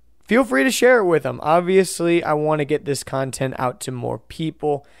 feel free to share it with them. Obviously, I want to get this content out to more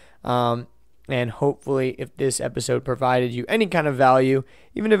people. And hopefully, if this episode provided you any kind of value,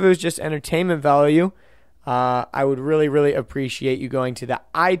 even if it was just entertainment value, I would really, really appreciate you going to the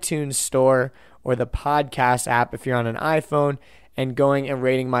iTunes store or the podcast app if you're on an iPhone, and going and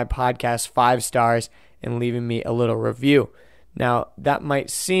rating my podcast 5 stars and leaving me a little review. Now, that might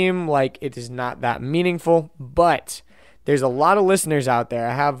seem like it is not that meaningful, but there's a lot of listeners out there.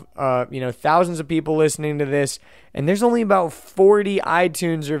 I have, thousands of people listening to this, and there's only about 40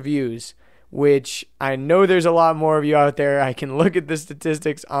 iTunes reviews, which I know there's a lot more of you out there. I can look at the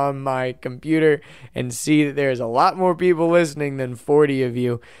statistics on my computer and see that there's a lot more people listening than 40 of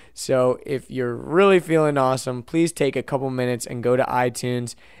you. So if you're really feeling awesome, please take a couple minutes and go to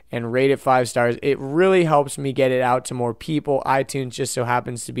iTunes and rate it 5 stars. It really helps me get it out to more people. iTunes just so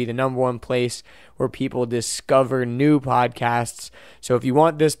happens to be the #1 place where people discover new podcasts. So if you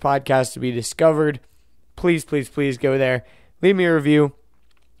want this podcast to be discovered, please, please, please go there. Leave me a review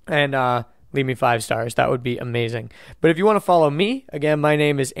and leave me 5 stars. That would be amazing. But if you want to follow me, again, my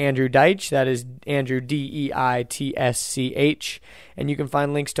name is Andrew Deitch. That is Andrew, DEITSCH. And you can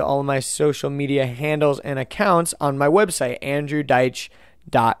find links to all of my social media handles and accounts on my website,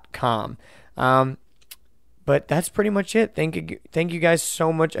 andrewdeitch.com. But that's pretty much it. Thank you guys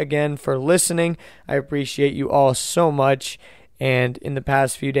so much again for listening. I appreciate you all so much. And in the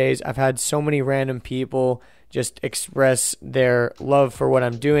past few days, I've had so many random people just express their love for what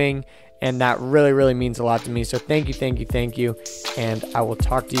I'm doing, and that really, really means a lot to me. So thank you. And I will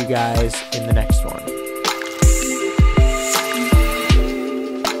talk to you guys in the next one.